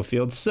the polo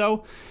field.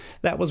 So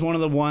that was one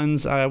of the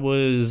ones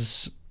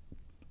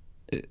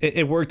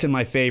it worked in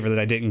my favor that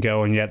I didn't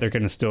go, and yet they're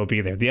going to still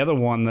be there. The other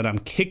one that I'm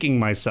kicking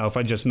myself,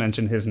 I just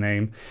mentioned his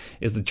name,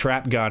 is the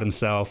trap god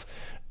himself,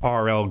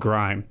 RL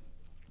Grime.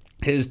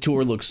 His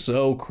tour looks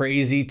so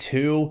crazy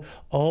too.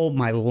 Oh,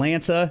 my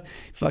Lanta.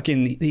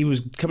 He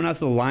was coming out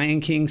to the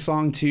Lion King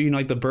song too,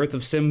 like the birth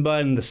of Simba,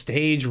 and the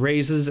stage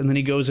raises and then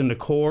he goes into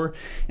core.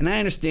 And I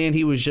understand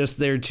he was just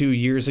there 2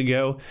 years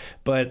ago,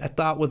 but I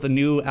thought with a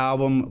new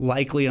album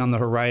likely on the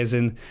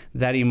horizon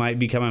that he might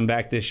be coming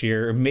back this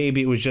year. Or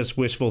maybe it was just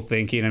wishful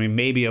thinking. I mean,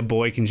 maybe a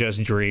boy can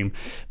just dream,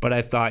 but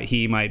I thought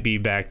he might be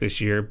back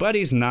this year, but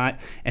he's not.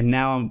 And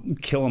now I'm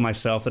killing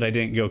myself that I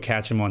didn't go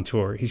catch him on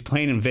tour. He's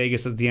playing in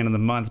Vegas at the end of the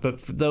month, but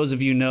for those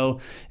of you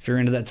know, if you're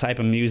into that type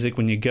of music,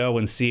 when you go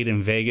and see it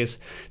in Vegas,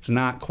 it's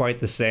not quite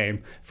the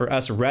same. For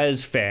us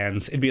Rez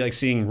fans, it'd be like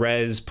seeing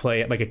Rez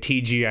play at like a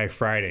TGI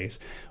Fridays.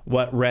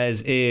 What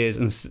Rez is,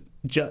 and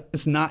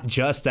it's not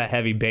just that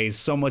heavy bass.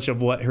 So much of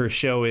what her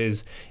show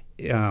is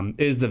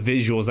the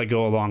visuals that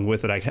go along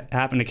with it. I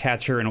happened to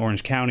catch her in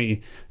Orange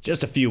County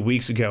just a few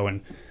weeks ago,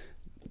 and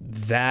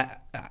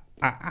that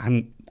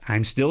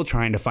I'm still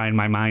trying to find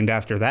my mind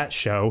after that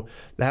show.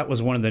 That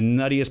was one of the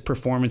nuttiest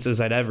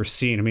performances I'd ever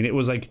seen. I mean, it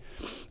was like,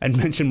 I'd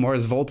mentioned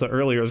Mars Volta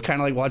earlier. It was kind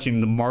of like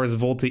watching the Mars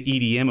Volta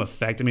EDM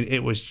effect. I mean,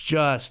 it was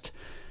just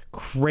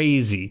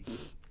crazy.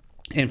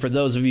 And for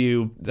those of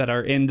you that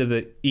are into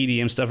the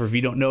EDM stuff, or if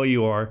you don't know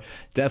you are,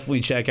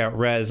 definitely check out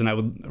Rez. And I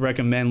would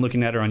recommend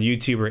looking at her on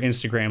YouTube or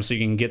Instagram so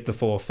you can get the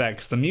full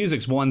effects. The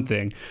music's one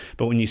thing,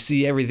 but when you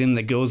see everything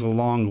that goes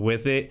along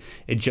with it,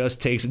 it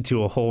just takes it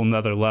to a whole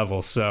nother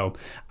level. So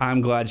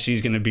I'm glad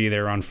she's going to be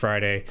there on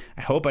Friday.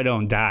 I hope I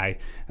don't die.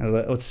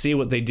 Let's see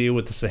what they do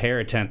with the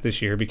Sahara tent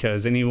this year,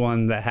 because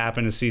anyone that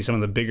happened to see some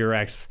of the bigger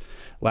acts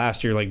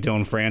last year, like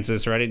Dylan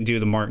Francis, or I didn't do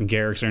the Martin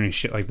Garrix or any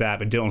shit like that,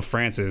 but Dylan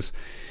Francis,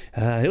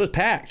 it was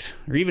packed.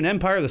 Or even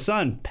Empire of the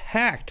Sun,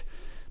 packed.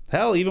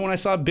 Hell, even when I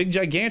saw Big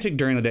Gigantic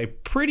during the day,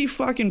 pretty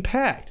fucking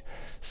packed.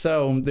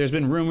 So there's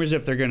been rumors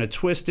if they're going to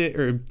twist it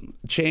or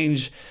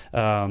change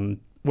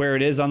where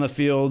it is on the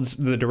fields,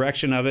 the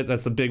direction of it.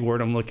 That's the big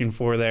word I'm looking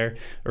for there.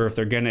 Or if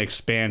they're going to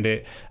expand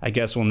it, I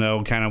guess we'll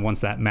know kind of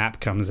once that map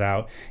comes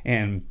out.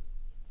 And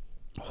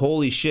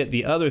holy shit,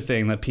 the other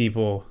thing that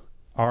people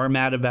are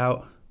mad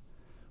about,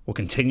 will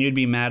continue to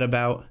be mad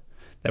about,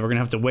 that we're going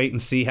to have to wait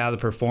and see how the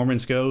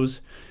performance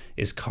goes,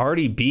 is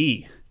Cardi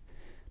B.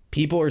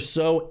 People are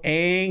so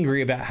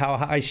angry about how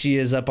high she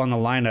is up on the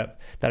lineup,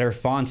 that her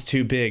font's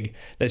too big,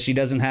 that she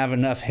doesn't have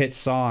enough hit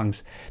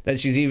songs, that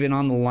she's even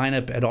on the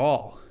lineup at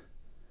all.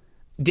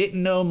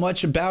 Didn't know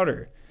much about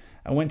her.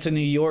 I went to New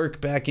York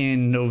back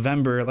in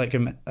November. Like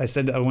I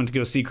said, I went to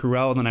go see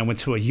Cruella, and then I went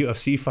to a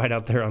UFC fight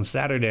out there on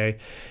Saturday,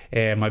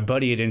 and my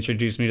buddy had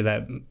introduced me to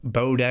that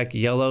Bodak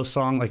Yellow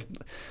song. Like,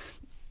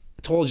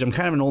 told you, I'm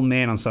kind of an old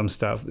man on some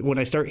stuff. When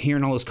I start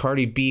hearing all those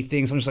Cardi B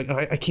things, I'm just like,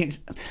 oh, I can't,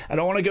 I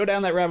don't want to go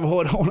down that rabbit hole.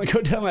 I don't want to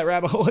go down that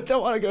rabbit hole. I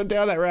don't want to go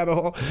down that rabbit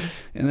hole.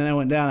 And then I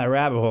went down that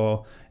rabbit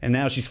hole, and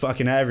now she's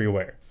fucking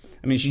everywhere.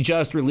 I mean, she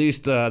just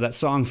released that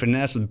song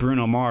Finesse with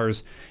Bruno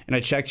Mars, and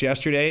I checked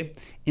yesterday,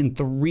 in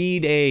 3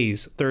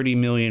 days, 30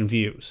 million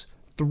views.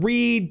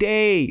 3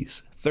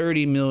 days,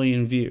 30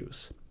 million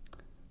views.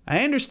 I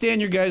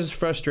understand your guys'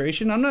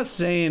 frustration. I'm not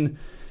saying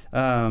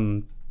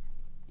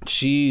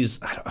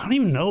she's, I don't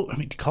even know, I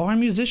mean, to call her a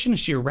musician, is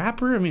she a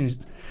rapper? I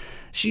mean,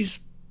 she's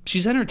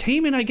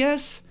entertainment, I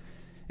guess,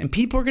 and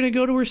people are going to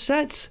go to her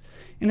sets,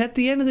 and at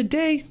the end of the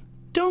day,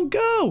 don't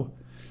go.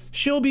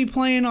 She'll be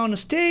playing on a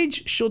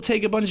stage, she'll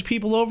take a bunch of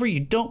people over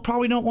you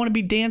probably don't want to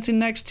be dancing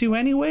next to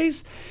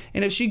anyways,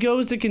 and if she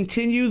goes to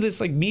continue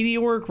this like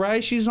meteoric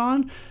rise she's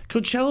on,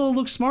 Coachella will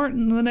look smart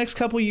in the next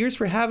couple of years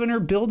for having her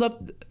build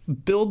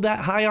that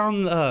high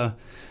on the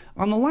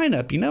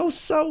lineup, you know?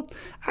 So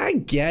I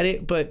get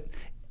it, but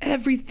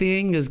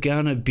everything is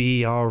gonna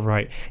be all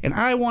right. And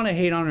I want to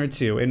hate on her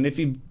too. And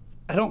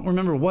I don't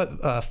remember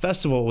what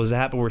festival it was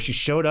at, but where she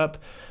showed up,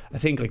 I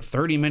think like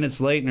 30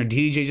 minutes late, and her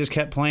DJ just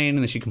kept playing, and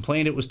then she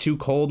complained it was too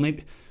cold.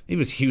 Maybe it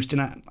was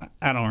Houston.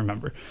 I don't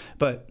remember.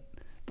 But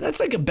that's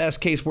like a best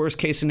case, worst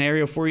case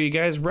scenario for you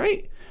guys,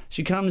 right?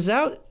 She comes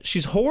out,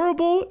 she's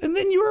horrible, and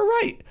then you were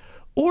right.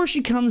 Or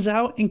she comes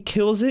out and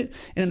kills it,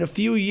 and in a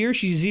few years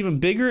she's even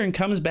bigger and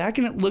comes back,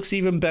 and it looks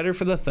even better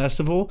for the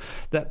festival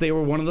that they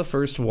were one of the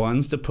first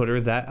ones to put her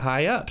that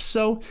high up.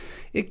 So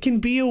it can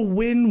be a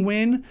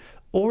win-win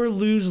or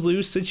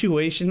lose-lose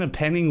situation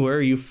depending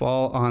where you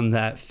fall on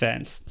that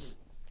fence.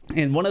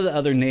 And one of the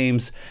other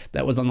names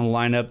that was on the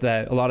lineup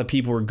that a lot of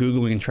people were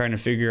Googling and trying to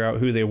figure out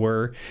who they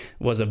were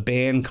was a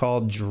band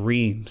called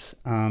Dreams.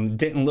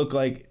 Didn't look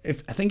like,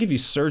 I think if you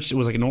searched, it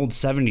was like an old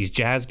 70s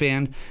jazz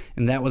band,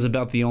 and that was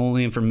about the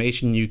only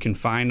information you can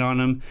find on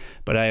them.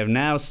 But I have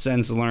now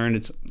since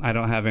learned, I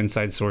don't have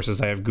inside sources,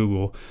 I have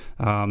Google,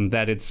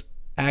 that it's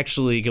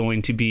actually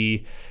going to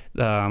be,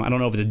 I don't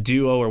know if it's a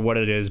duo or what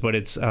it is, but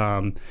it's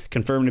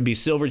confirmed to be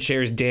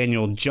Silverchair's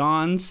Daniel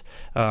Johns.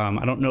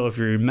 I don't know if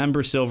you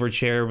remember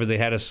Silverchair, but they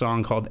had a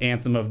song called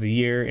Anthem of the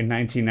Year in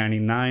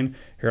 1999.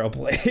 Here, I'll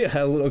play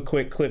a little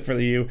quick clip for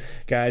you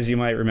guys. You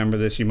might remember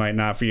this, you might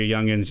not. For you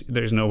youngins,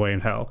 there's no way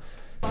in hell.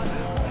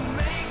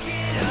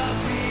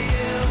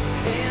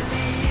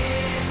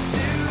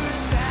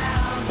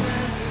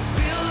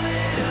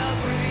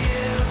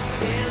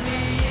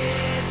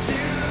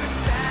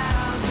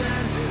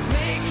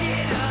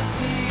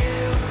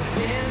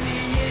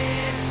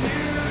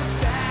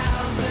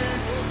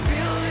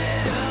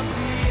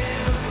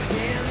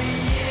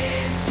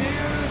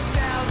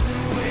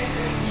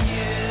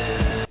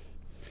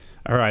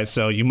 All right,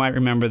 so you might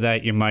remember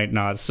that, you might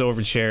not.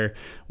 Silverchair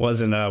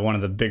wasn't one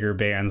of the bigger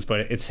bands, but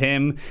it's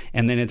him,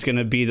 and then it's going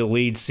to be the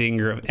lead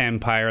singer of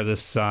Empire of the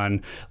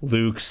Sun,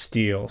 Luke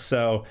Steele.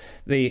 So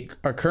they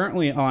are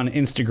currently on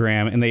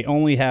Instagram, and they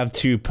only have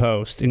 2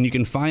 posts, and you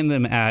can find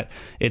them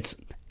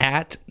it's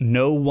at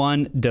No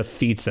One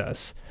Defeats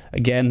Us.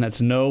 Again,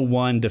 that's No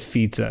One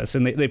Defeats Us.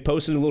 And they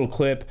posted a little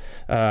clip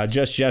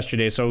just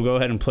yesterday, so we'll go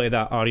ahead and play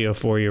that audio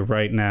for you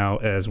right now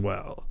as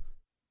well.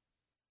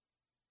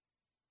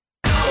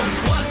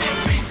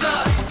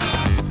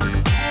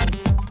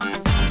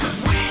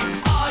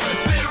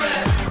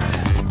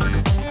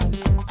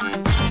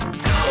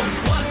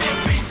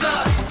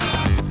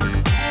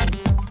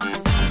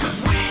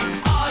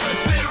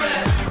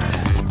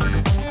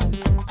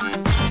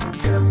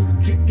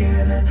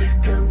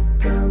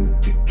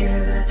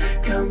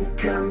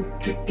 Come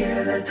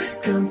together,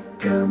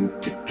 come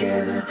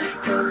together,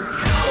 come.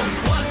 No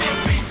one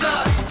defeats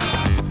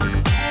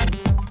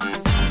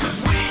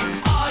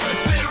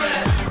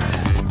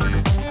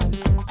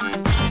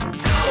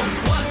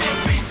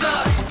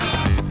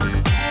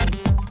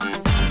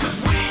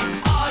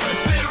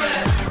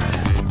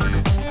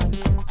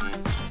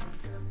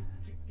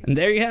And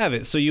there you have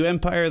it. So you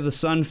Empire of the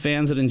Sun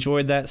fans that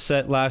enjoyed that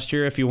set last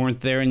year, if you weren't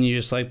there and you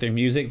just like their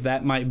music,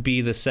 that might be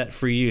the set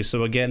for you.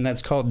 So again,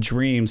 that's called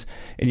Dreams,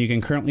 and you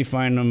can currently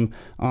find them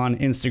on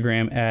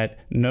Instagram at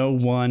No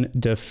One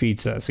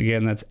Defeats Us.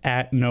 Again, that's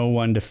at No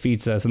One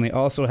Defeats Us. And they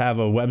also have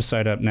a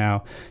website up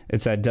now.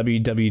 It's at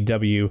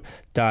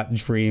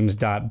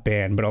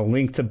www.dreams.band. But I'll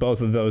link to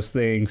both of those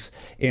things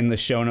in the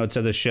show notes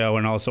of the show,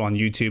 and also on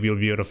YouTube. You'll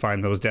be able to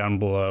find those down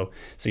below,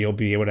 so you'll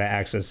be able to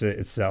access it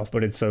itself.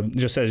 But it's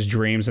just says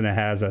Dreams, and it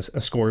has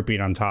a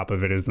scorpion on top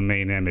of it as the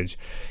main image.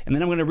 And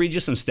then I'm going to read you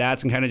some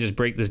stats and kind of just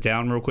break this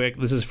down real quick.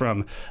 This is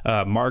from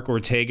Mark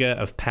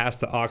Ortega of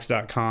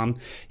PassTheAux.com.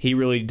 He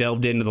really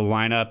delved into the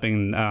lineup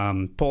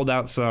and pulled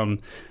out some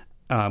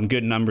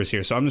good numbers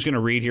here. So I'm just going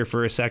to read here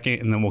for a second,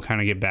 and then we'll kind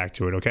of get back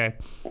to it, okay?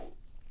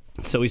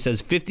 So he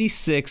says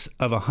 56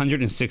 of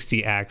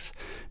 160 acts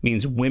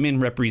means women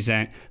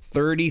represent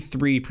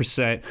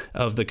 33%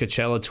 of the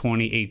Coachella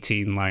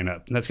 2018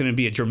 lineup. And that's going to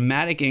be a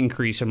dramatic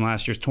increase from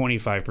last year's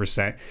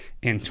 25%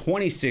 and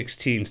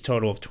 2016's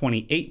total of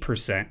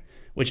 28%,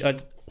 which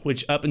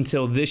up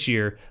until this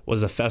year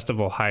was a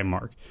festival high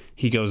mark.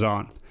 He goes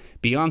on.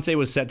 Beyonce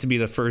was set to be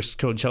the first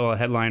Coachella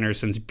headliner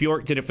since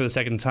Bjork did it for the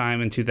second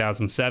time in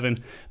 2007,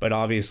 but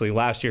obviously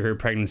last year her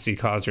pregnancy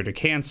caused her to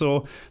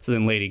cancel, so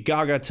then Lady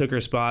Gaga took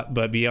her spot,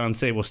 but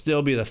Beyonce will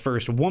still be the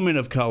first woman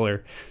of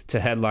color to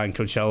headline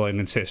Coachella in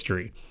its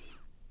history.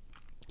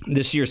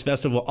 This year's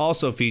festival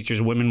also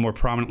features women more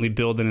prominently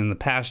billed than in the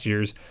past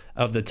years.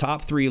 Of the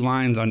top 3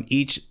 lines on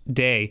each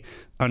day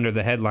under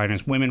the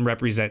headliners, women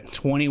represent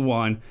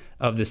 21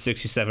 of the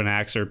 67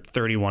 acts, or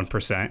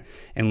 31%.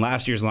 And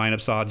last year's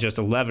lineup saw just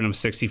 11 of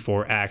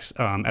 64 acts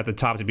at the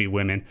top to be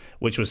women,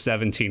 which was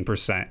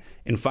 17%.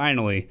 And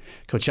finally,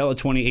 Coachella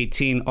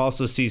 2018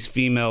 also sees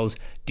female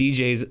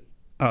DJs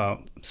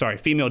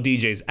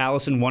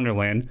Alice in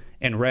Wonderland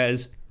and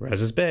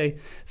Rez's Bay,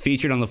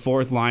 featured on the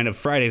 4th line of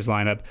Friday's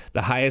lineup,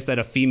 the highest that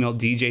a female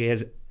DJ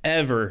has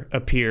ever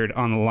appeared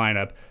on the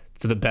lineup,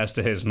 to the best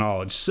of his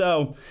knowledge.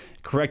 So,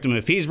 correct him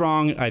if he's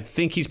wrong. I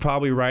think he's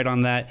probably right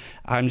on that.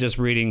 I'm just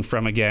reading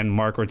from, again,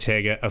 Mark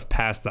Ortega of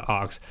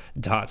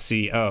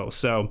PassTheAux.co.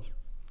 So,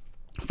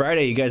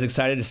 Friday, you guys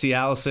excited to see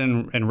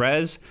Allison and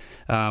Rez?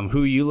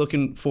 Who are you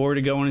looking forward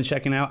to going and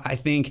checking out? I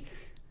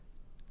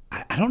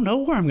don't know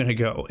where I'm going to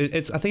go. I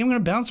think I'm going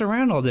to bounce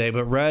around all day,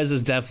 but Rez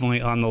is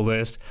definitely on the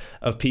list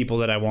of people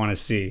that I want to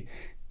see.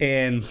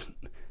 And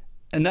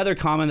another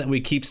comment that we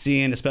keep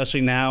seeing,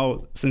 especially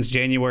now since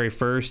January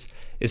 1st,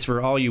 is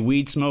for all you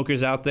weed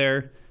smokers out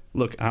there.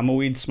 Look, I'm a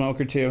weed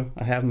smoker too.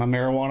 I have my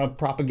marijuana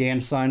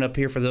propaganda sign up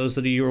here for those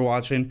of you who are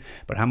watching,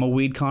 but I'm a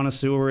weed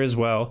connoisseur as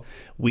well.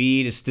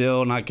 Weed is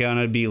still not going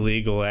to be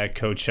legal at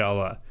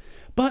Coachella.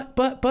 But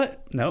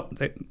no,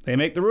 they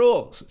make the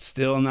rules. It's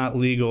still not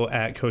legal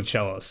at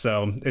Coachella.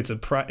 So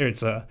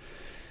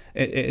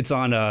it's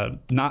on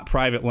not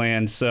private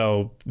land,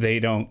 so they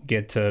don't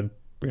get to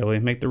really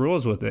make the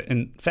rules with it.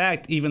 In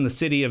fact, even the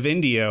city of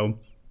Indio,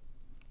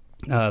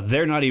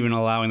 they're not even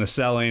allowing the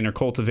selling or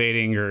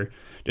cultivating or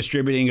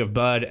distributing of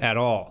bud at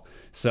all.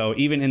 So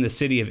even in the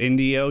city of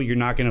Indio, you're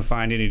not going to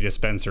find any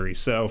dispensaries.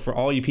 So for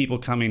all you people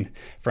coming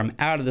from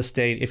out of the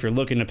state, if you're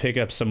looking to pick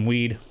up some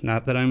weed,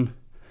 not that I'm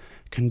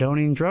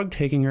condoning drug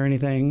taking or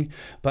anything,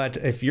 but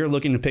if you're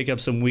looking to pick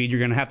up some weed, you're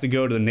going to have to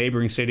go to the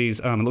neighboring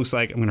cities. It looks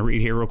like, I'm going to read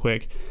here real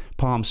quick,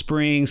 Palm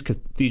Springs,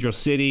 Cathedral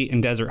City,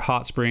 and Desert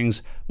Hot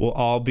Springs will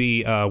all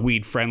be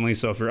weed friendly.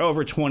 So if you're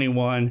over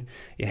 21,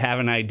 you have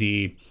an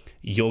ID,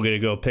 you'll get to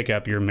go pick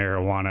up your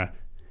marijuana.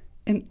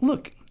 And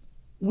look,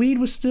 weed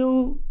was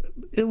still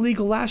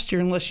illegal last year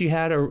unless you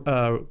had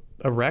a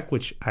rec,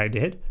 which I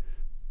did,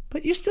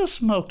 but you still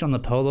smoked on the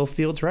polo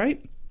fields,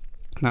 right?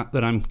 Not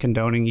that I'm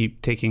condoning you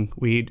taking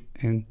weed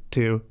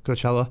into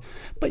Coachella,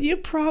 but you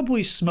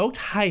probably smoked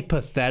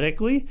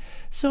hypothetically,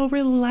 so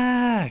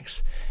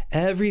relax.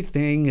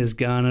 Everything is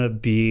gonna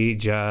be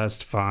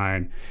just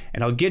fine.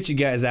 And I'll get you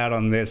guys out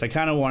on this. I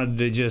kind of wanted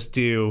to just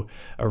do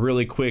a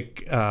really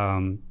quick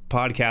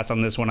podcast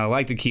on this one. I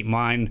like to keep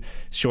mine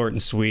short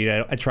and sweet.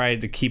 I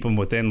tried to keep them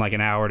within like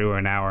an hour to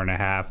an hour and a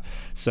half.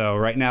 So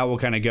right now we'll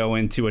kind of go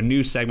into a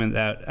new segment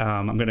that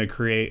I'm going to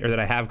create, or that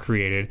I have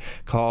created,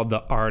 called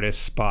the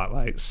Artist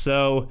Spotlight.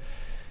 So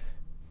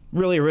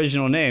really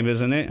original name,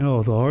 isn't it?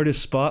 Oh, the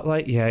Artist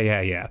Spotlight?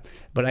 Yeah.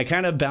 But I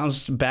kind of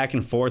bounced back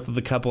and forth with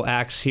a couple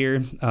acts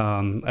here.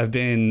 I've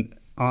been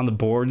on the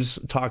boards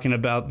talking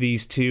about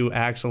these two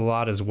acts a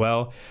lot as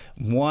well.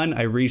 One,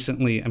 I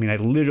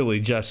literally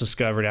just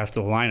discovered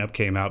after the lineup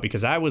came out,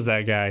 because I was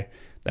that guy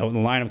that when the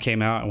lineup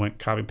came out, I went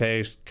copy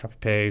paste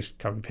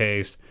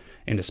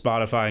into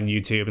Spotify and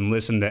YouTube and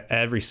listened to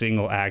every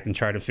single act and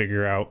tried to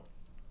figure out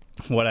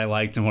what I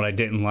liked and what I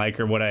didn't like,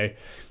 or what I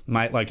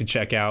might like to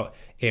check out.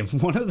 And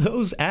one of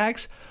those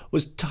acts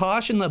was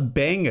Tosh and the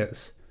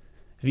Bangas.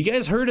 Have you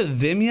guys heard of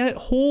them yet?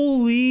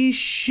 Holy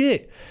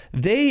shit.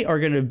 They are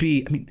going to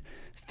be,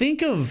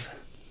 think of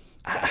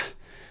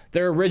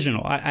their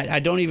original. I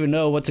don't even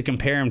know what to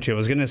compare them to. I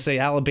was going to say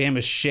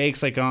Alabama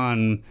Shakes, like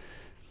on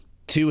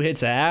 2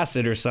 hits of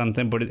acid or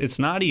something, but it's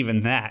not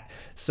even that.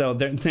 So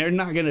they're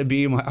not going to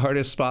be my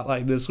artist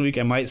spotlight this week.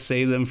 I might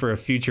save them for a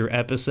future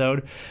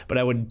episode, but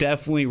I would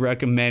definitely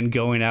recommend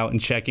going out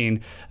and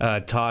checking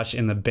Tosh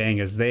and the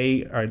Bangas.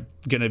 They are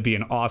going to be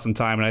an awesome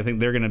time, and I think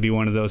they're going to be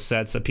one of those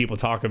sets that people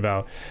talk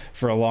about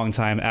for a long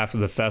time after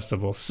the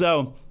festival.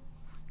 So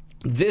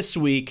this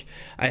week,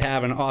 I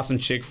have an awesome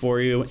chick for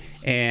you,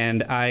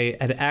 and I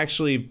had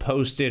actually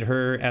posted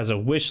her as a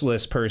wish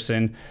list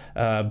person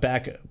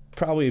back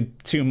probably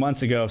 2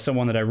 months ago of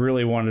someone that I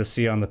really wanted to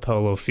see on the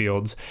polo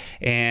fields.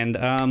 And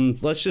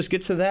let's just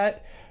get to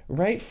that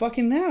right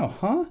fucking now,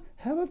 huh?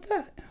 How about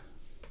that?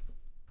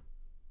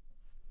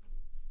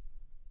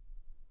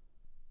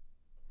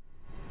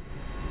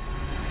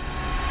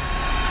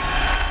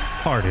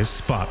 Artist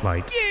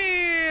Spotlight.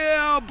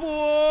 Yeah,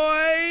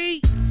 boy!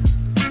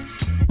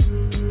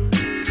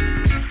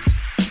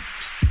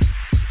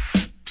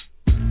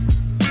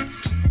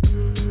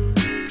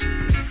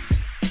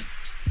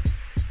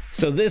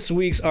 So this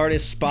week's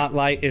artist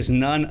spotlight is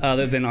none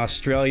other than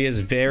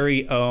Australia's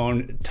very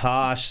own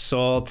Tash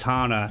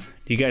Sultana.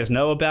 Do you guys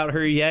know about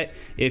her yet?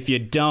 If you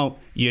don't,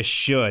 you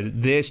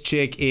should. This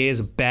chick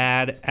is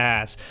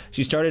badass.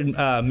 She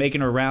started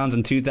making her rounds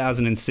in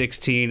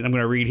 2016. I'm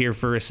going to read here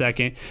for a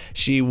second.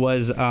 She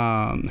was,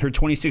 her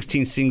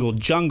 2016 single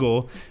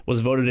Jungle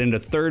was voted into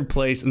 3rd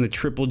place in the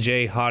Triple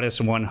J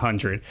Hottest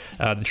 100.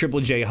 The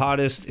Triple J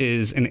Hottest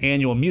is an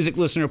annual music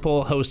listener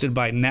poll hosted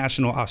by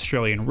national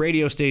Australian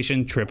radio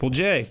station Triple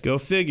J. Go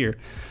figure.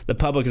 The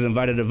public is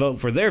invited to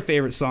vote for their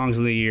favorite songs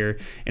of the year,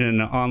 and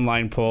in an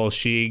online poll,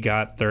 she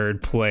got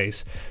 3rd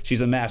place.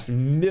 She's amassed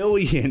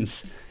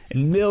millions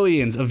and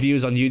millions of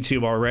views on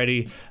YouTube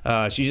already.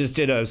 She just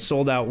did a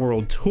sold-out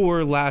world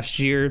tour last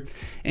year,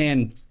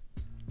 and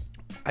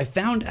I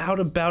found out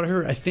about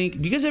her, I think,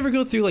 do you guys ever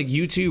go through like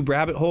YouTube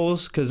rabbit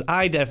holes? Because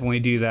I definitely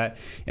do that.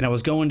 And I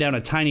was going down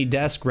a Tiny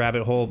Desk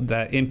rabbit hole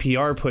that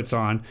NPR puts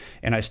on,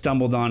 and I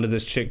stumbled onto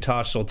this chick,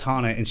 Tash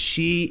Sultana, and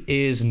she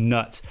is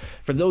nuts.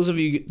 For those of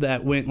you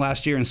that went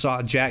last year and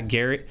saw Jack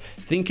Garrett,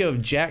 think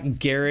of Jack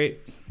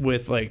Garrett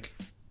with like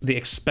the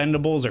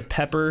Expendables or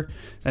Pepper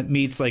that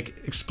meets like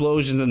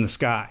Explosions in the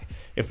Sky.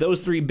 If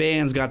those 3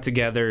 bands got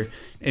together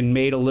and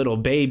made a little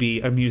baby,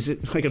 a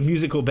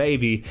musical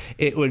baby,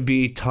 it would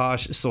be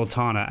Tash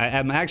Sultana.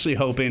 I'm actually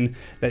hoping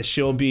that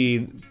she'll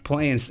be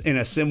playing in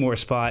a similar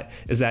spot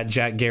as that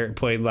Jack Garrett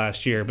played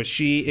last year. But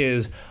she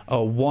is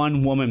a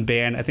one-woman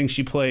band. I think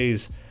she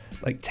plays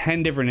like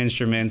 10 different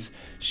instruments.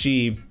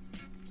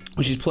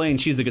 When she's playing,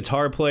 she's the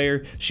guitar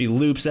player. She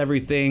loops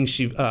everything.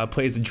 She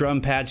plays the drum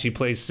pad. She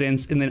plays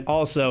synths. And then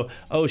also,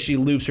 she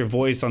loops her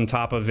voice on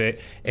top of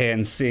it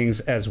and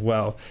sings as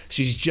well.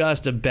 She's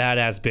just a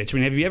badass bitch. I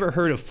mean, have you ever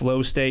heard of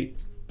flow state?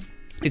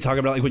 They talk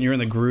about like when you're in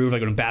the groove,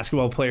 like when a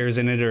basketball player's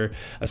in it or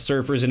a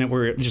surfer's in it,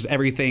 where just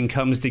everything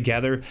comes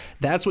together.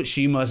 That's what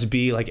she must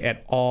be like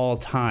at all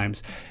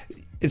times.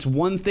 It's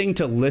one thing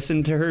to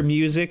listen to her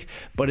music,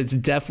 but it's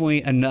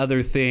definitely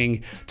another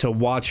thing to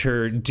watch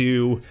her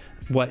do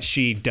what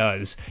she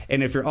does.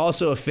 And if you're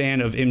also a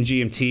fan of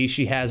MGMT,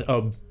 she has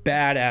a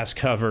badass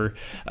cover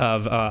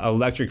of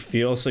Electric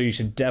Feel, so you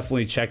should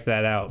definitely check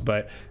that out.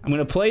 But I'm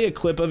going to play a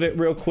clip of it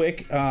real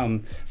quick.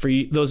 For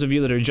those of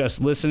you that are just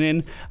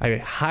listening, I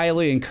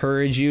highly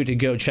encourage you to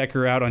go check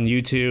her out on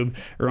YouTube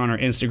or on her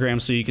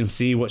Instagram so you can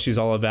see what she's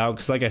all about.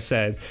 Because like I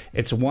said,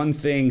 it's one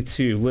thing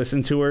to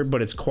listen to her,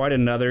 but it's quite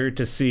another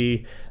to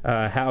see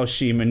how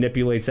she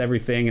manipulates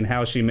everything and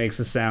how she makes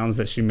the sounds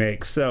that she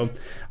makes. So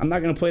I'm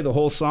not going to play the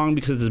whole song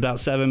because it's about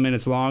 7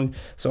 minutes long.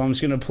 So I'm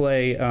just going to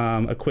play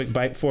a quick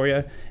bite for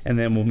you, and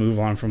then we'll move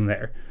on from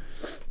there.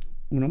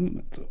 Un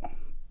momento.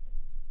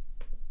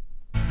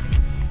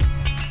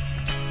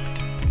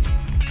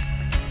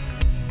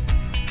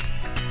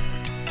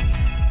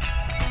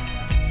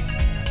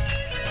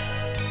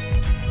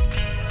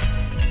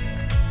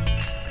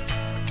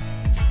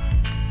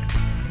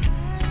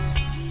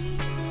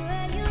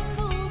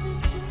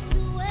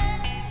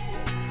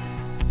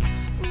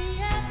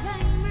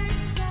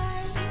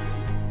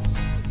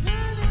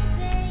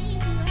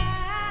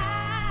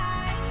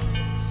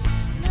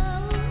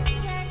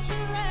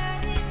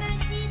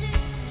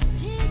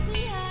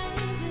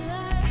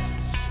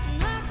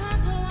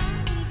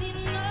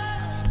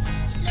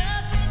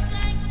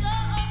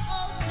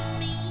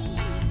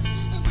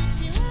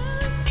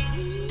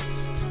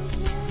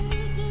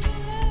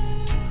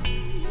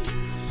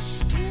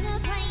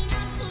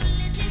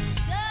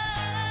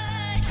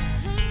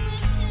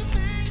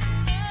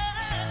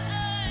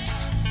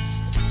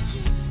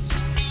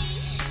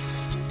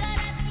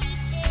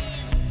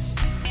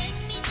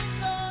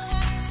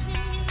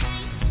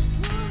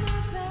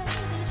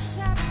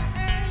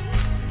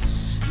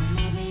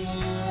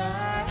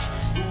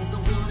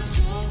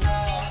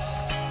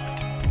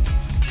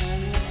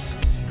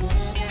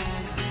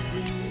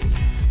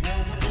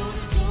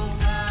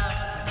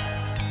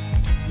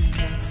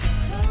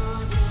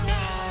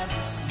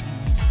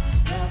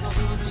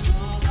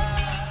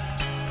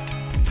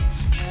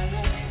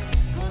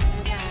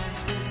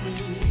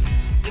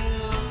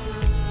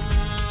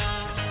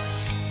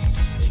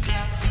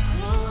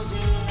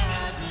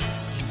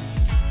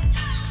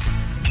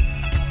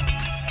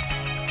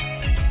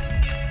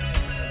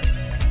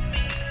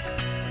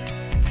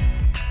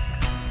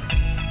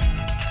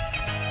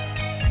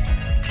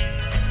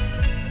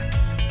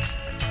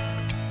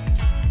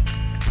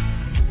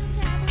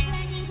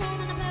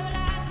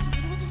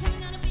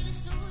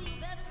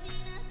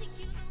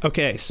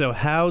 Okay, so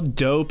how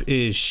dope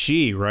is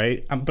she,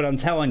 right? But I'm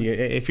telling you,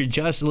 if you're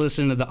just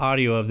listening to the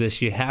audio of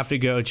this, you have to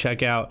go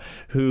check out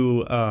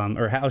who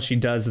or how she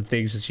does the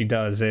things that she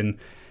does. And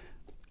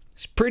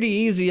it's pretty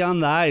easy on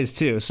the eyes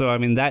too, so I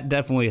mean that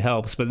definitely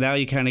helps. But now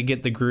you kind of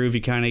get the groove,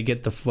 you kind of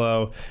get the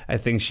flow. I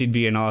think she'd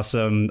be an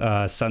awesome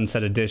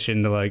sunset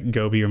addition to like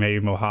Gobi or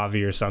maybe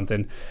Mojave or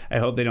something. I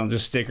hope they don't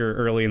just stick her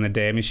early in the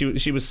day. I mean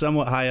she was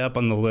somewhat high up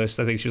on the list.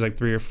 I think she was like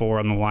 3 or 4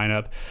 on the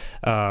lineup.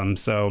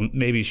 So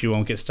maybe she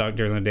won't get stuck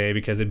during the day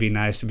because it'd be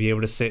nice to be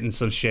able to sit in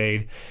some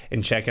shade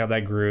and check out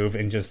that groove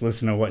and just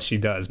listen to what she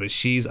does. But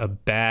she's a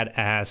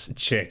badass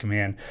chick,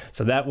 man.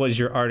 So that was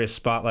your artist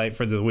spotlight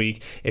for the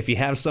week. If you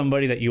have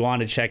somebody that you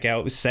want to check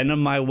out, send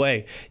them my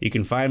way. You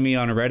can find me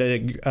on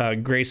Reddit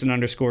at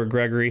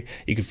Grayson_Gregory.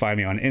 You can find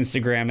me on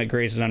Instagram at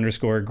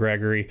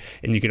Grayson_Gregory,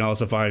 and you can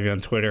also find me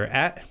on Twitter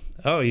at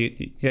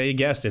you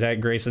guessed it, at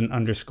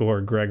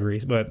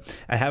Grayson_Gregory. But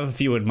I have a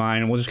few in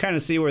mind, and we'll just kind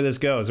of see where this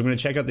goes. I'm going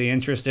to check out the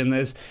interest in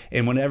this,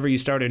 and whenever you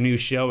start a new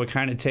show, it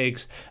kind of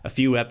takes a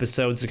few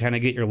episodes to kind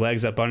of get your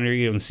legs up under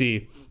you and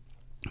see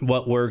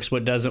what works,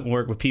 what doesn't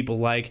work, what people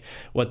like,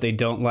 what they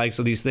don't like.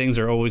 So these things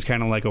are always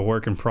kind of like a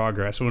work in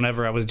progress.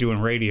 Whenever I was doing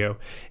radio,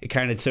 it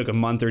kind of took a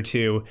month or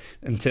two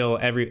until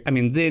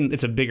then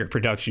it's a bigger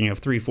production. You have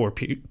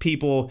 3-4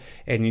 people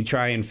and you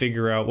try and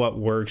figure out what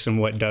works and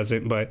what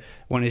doesn't. But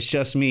when it's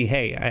just me,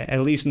 hey, I at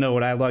least know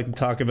what I like to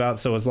talk about.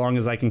 So as long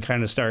as I can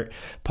kind of start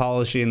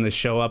polishing the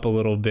show up a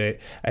little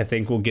bit, I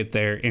think we'll get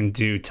there in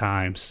due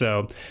time.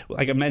 So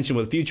like I mentioned,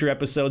 with future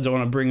episodes, I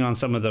want to bring on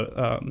some other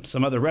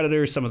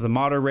Redditors, some of the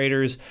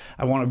moderators.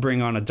 I want to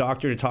bring on a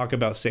doctor to talk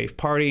about safe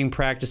partying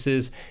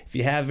practices. If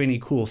you have any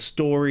cool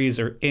stories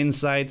or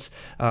insights,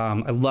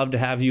 I'd love to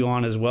have you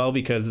on as well,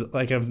 because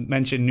like I've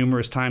mentioned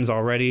numerous times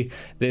already,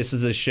 this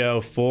is a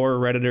show for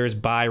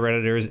Redditors, by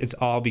Redditors. It's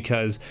all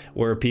because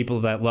we're people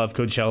that love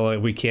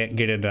Coachella. We can't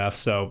get enough.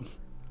 So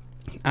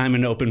I'm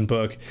an open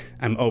book.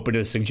 I'm open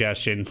to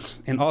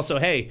suggestions. And also,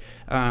 hey,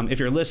 if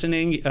you're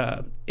listening,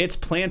 it's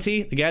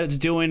Planty, the guy that's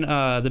doing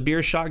the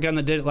beer shotgun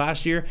that did it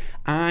last year.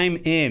 I'm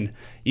in.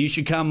 You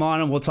should come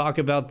on and we'll talk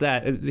about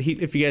that.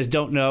 If you guys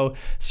don't know,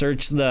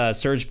 search the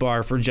search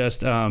bar for just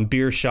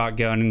beer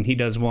shotgun, and he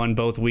does one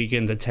both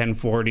weekends at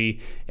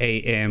 10:40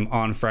 a.m.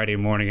 on Friday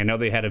morning. I know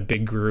they had a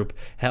big group.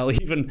 Hell,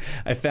 even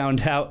I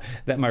found out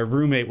that my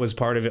roommate was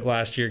part of it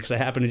last year because I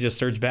happened to just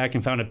search back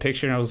and found a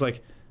picture, and I was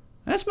like,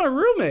 that's my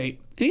roommate,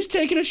 and he's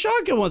taking a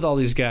shotgun with all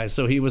these guys.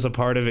 So he was a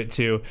part of it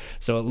too.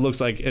 So it looks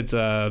like it's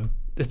a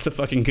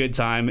fucking good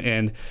time.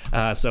 And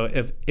so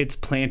if it's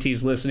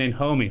Planty's listening,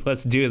 homie,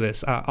 let's do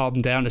this.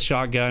 I'm down to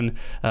shotgun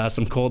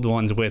some cold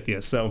ones with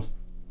you. So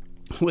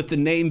with the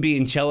name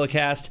being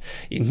ChellaCast,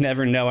 you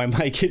never know. I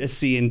might get a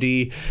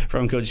C&D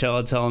from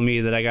Coachella telling me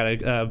that I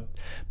gotta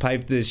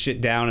pipe this shit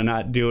down and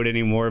not do it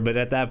anymore. But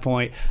at that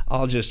point,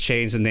 I'll just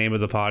change the name of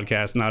the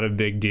podcast. Not a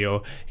big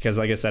deal, because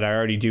like I said, I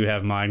already do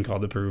have mine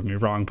called the Prove Me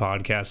Wrong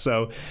podcast.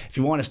 So if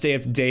you want to stay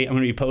up to date, I'm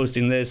going to be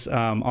posting this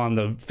on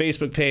the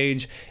Facebook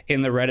page,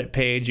 in the Reddit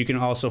page. You can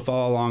also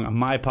follow along on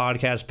my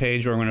podcast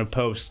page, where I'm going to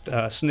post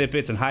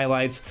snippets and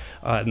highlights,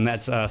 and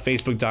that's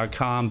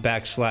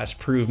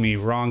facebook.com/Prove Me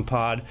Wrong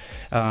Pod.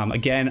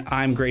 Again,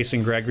 I'm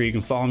Grayson Gregory. You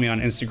can follow me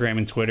on Instagram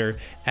and Twitter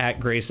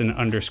at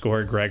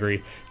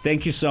Grayson_Gregory.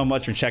 Thank you so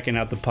much for checking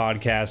out the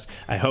podcast.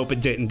 I hope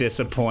it didn't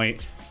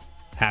disappoint.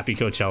 Happy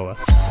Coachella.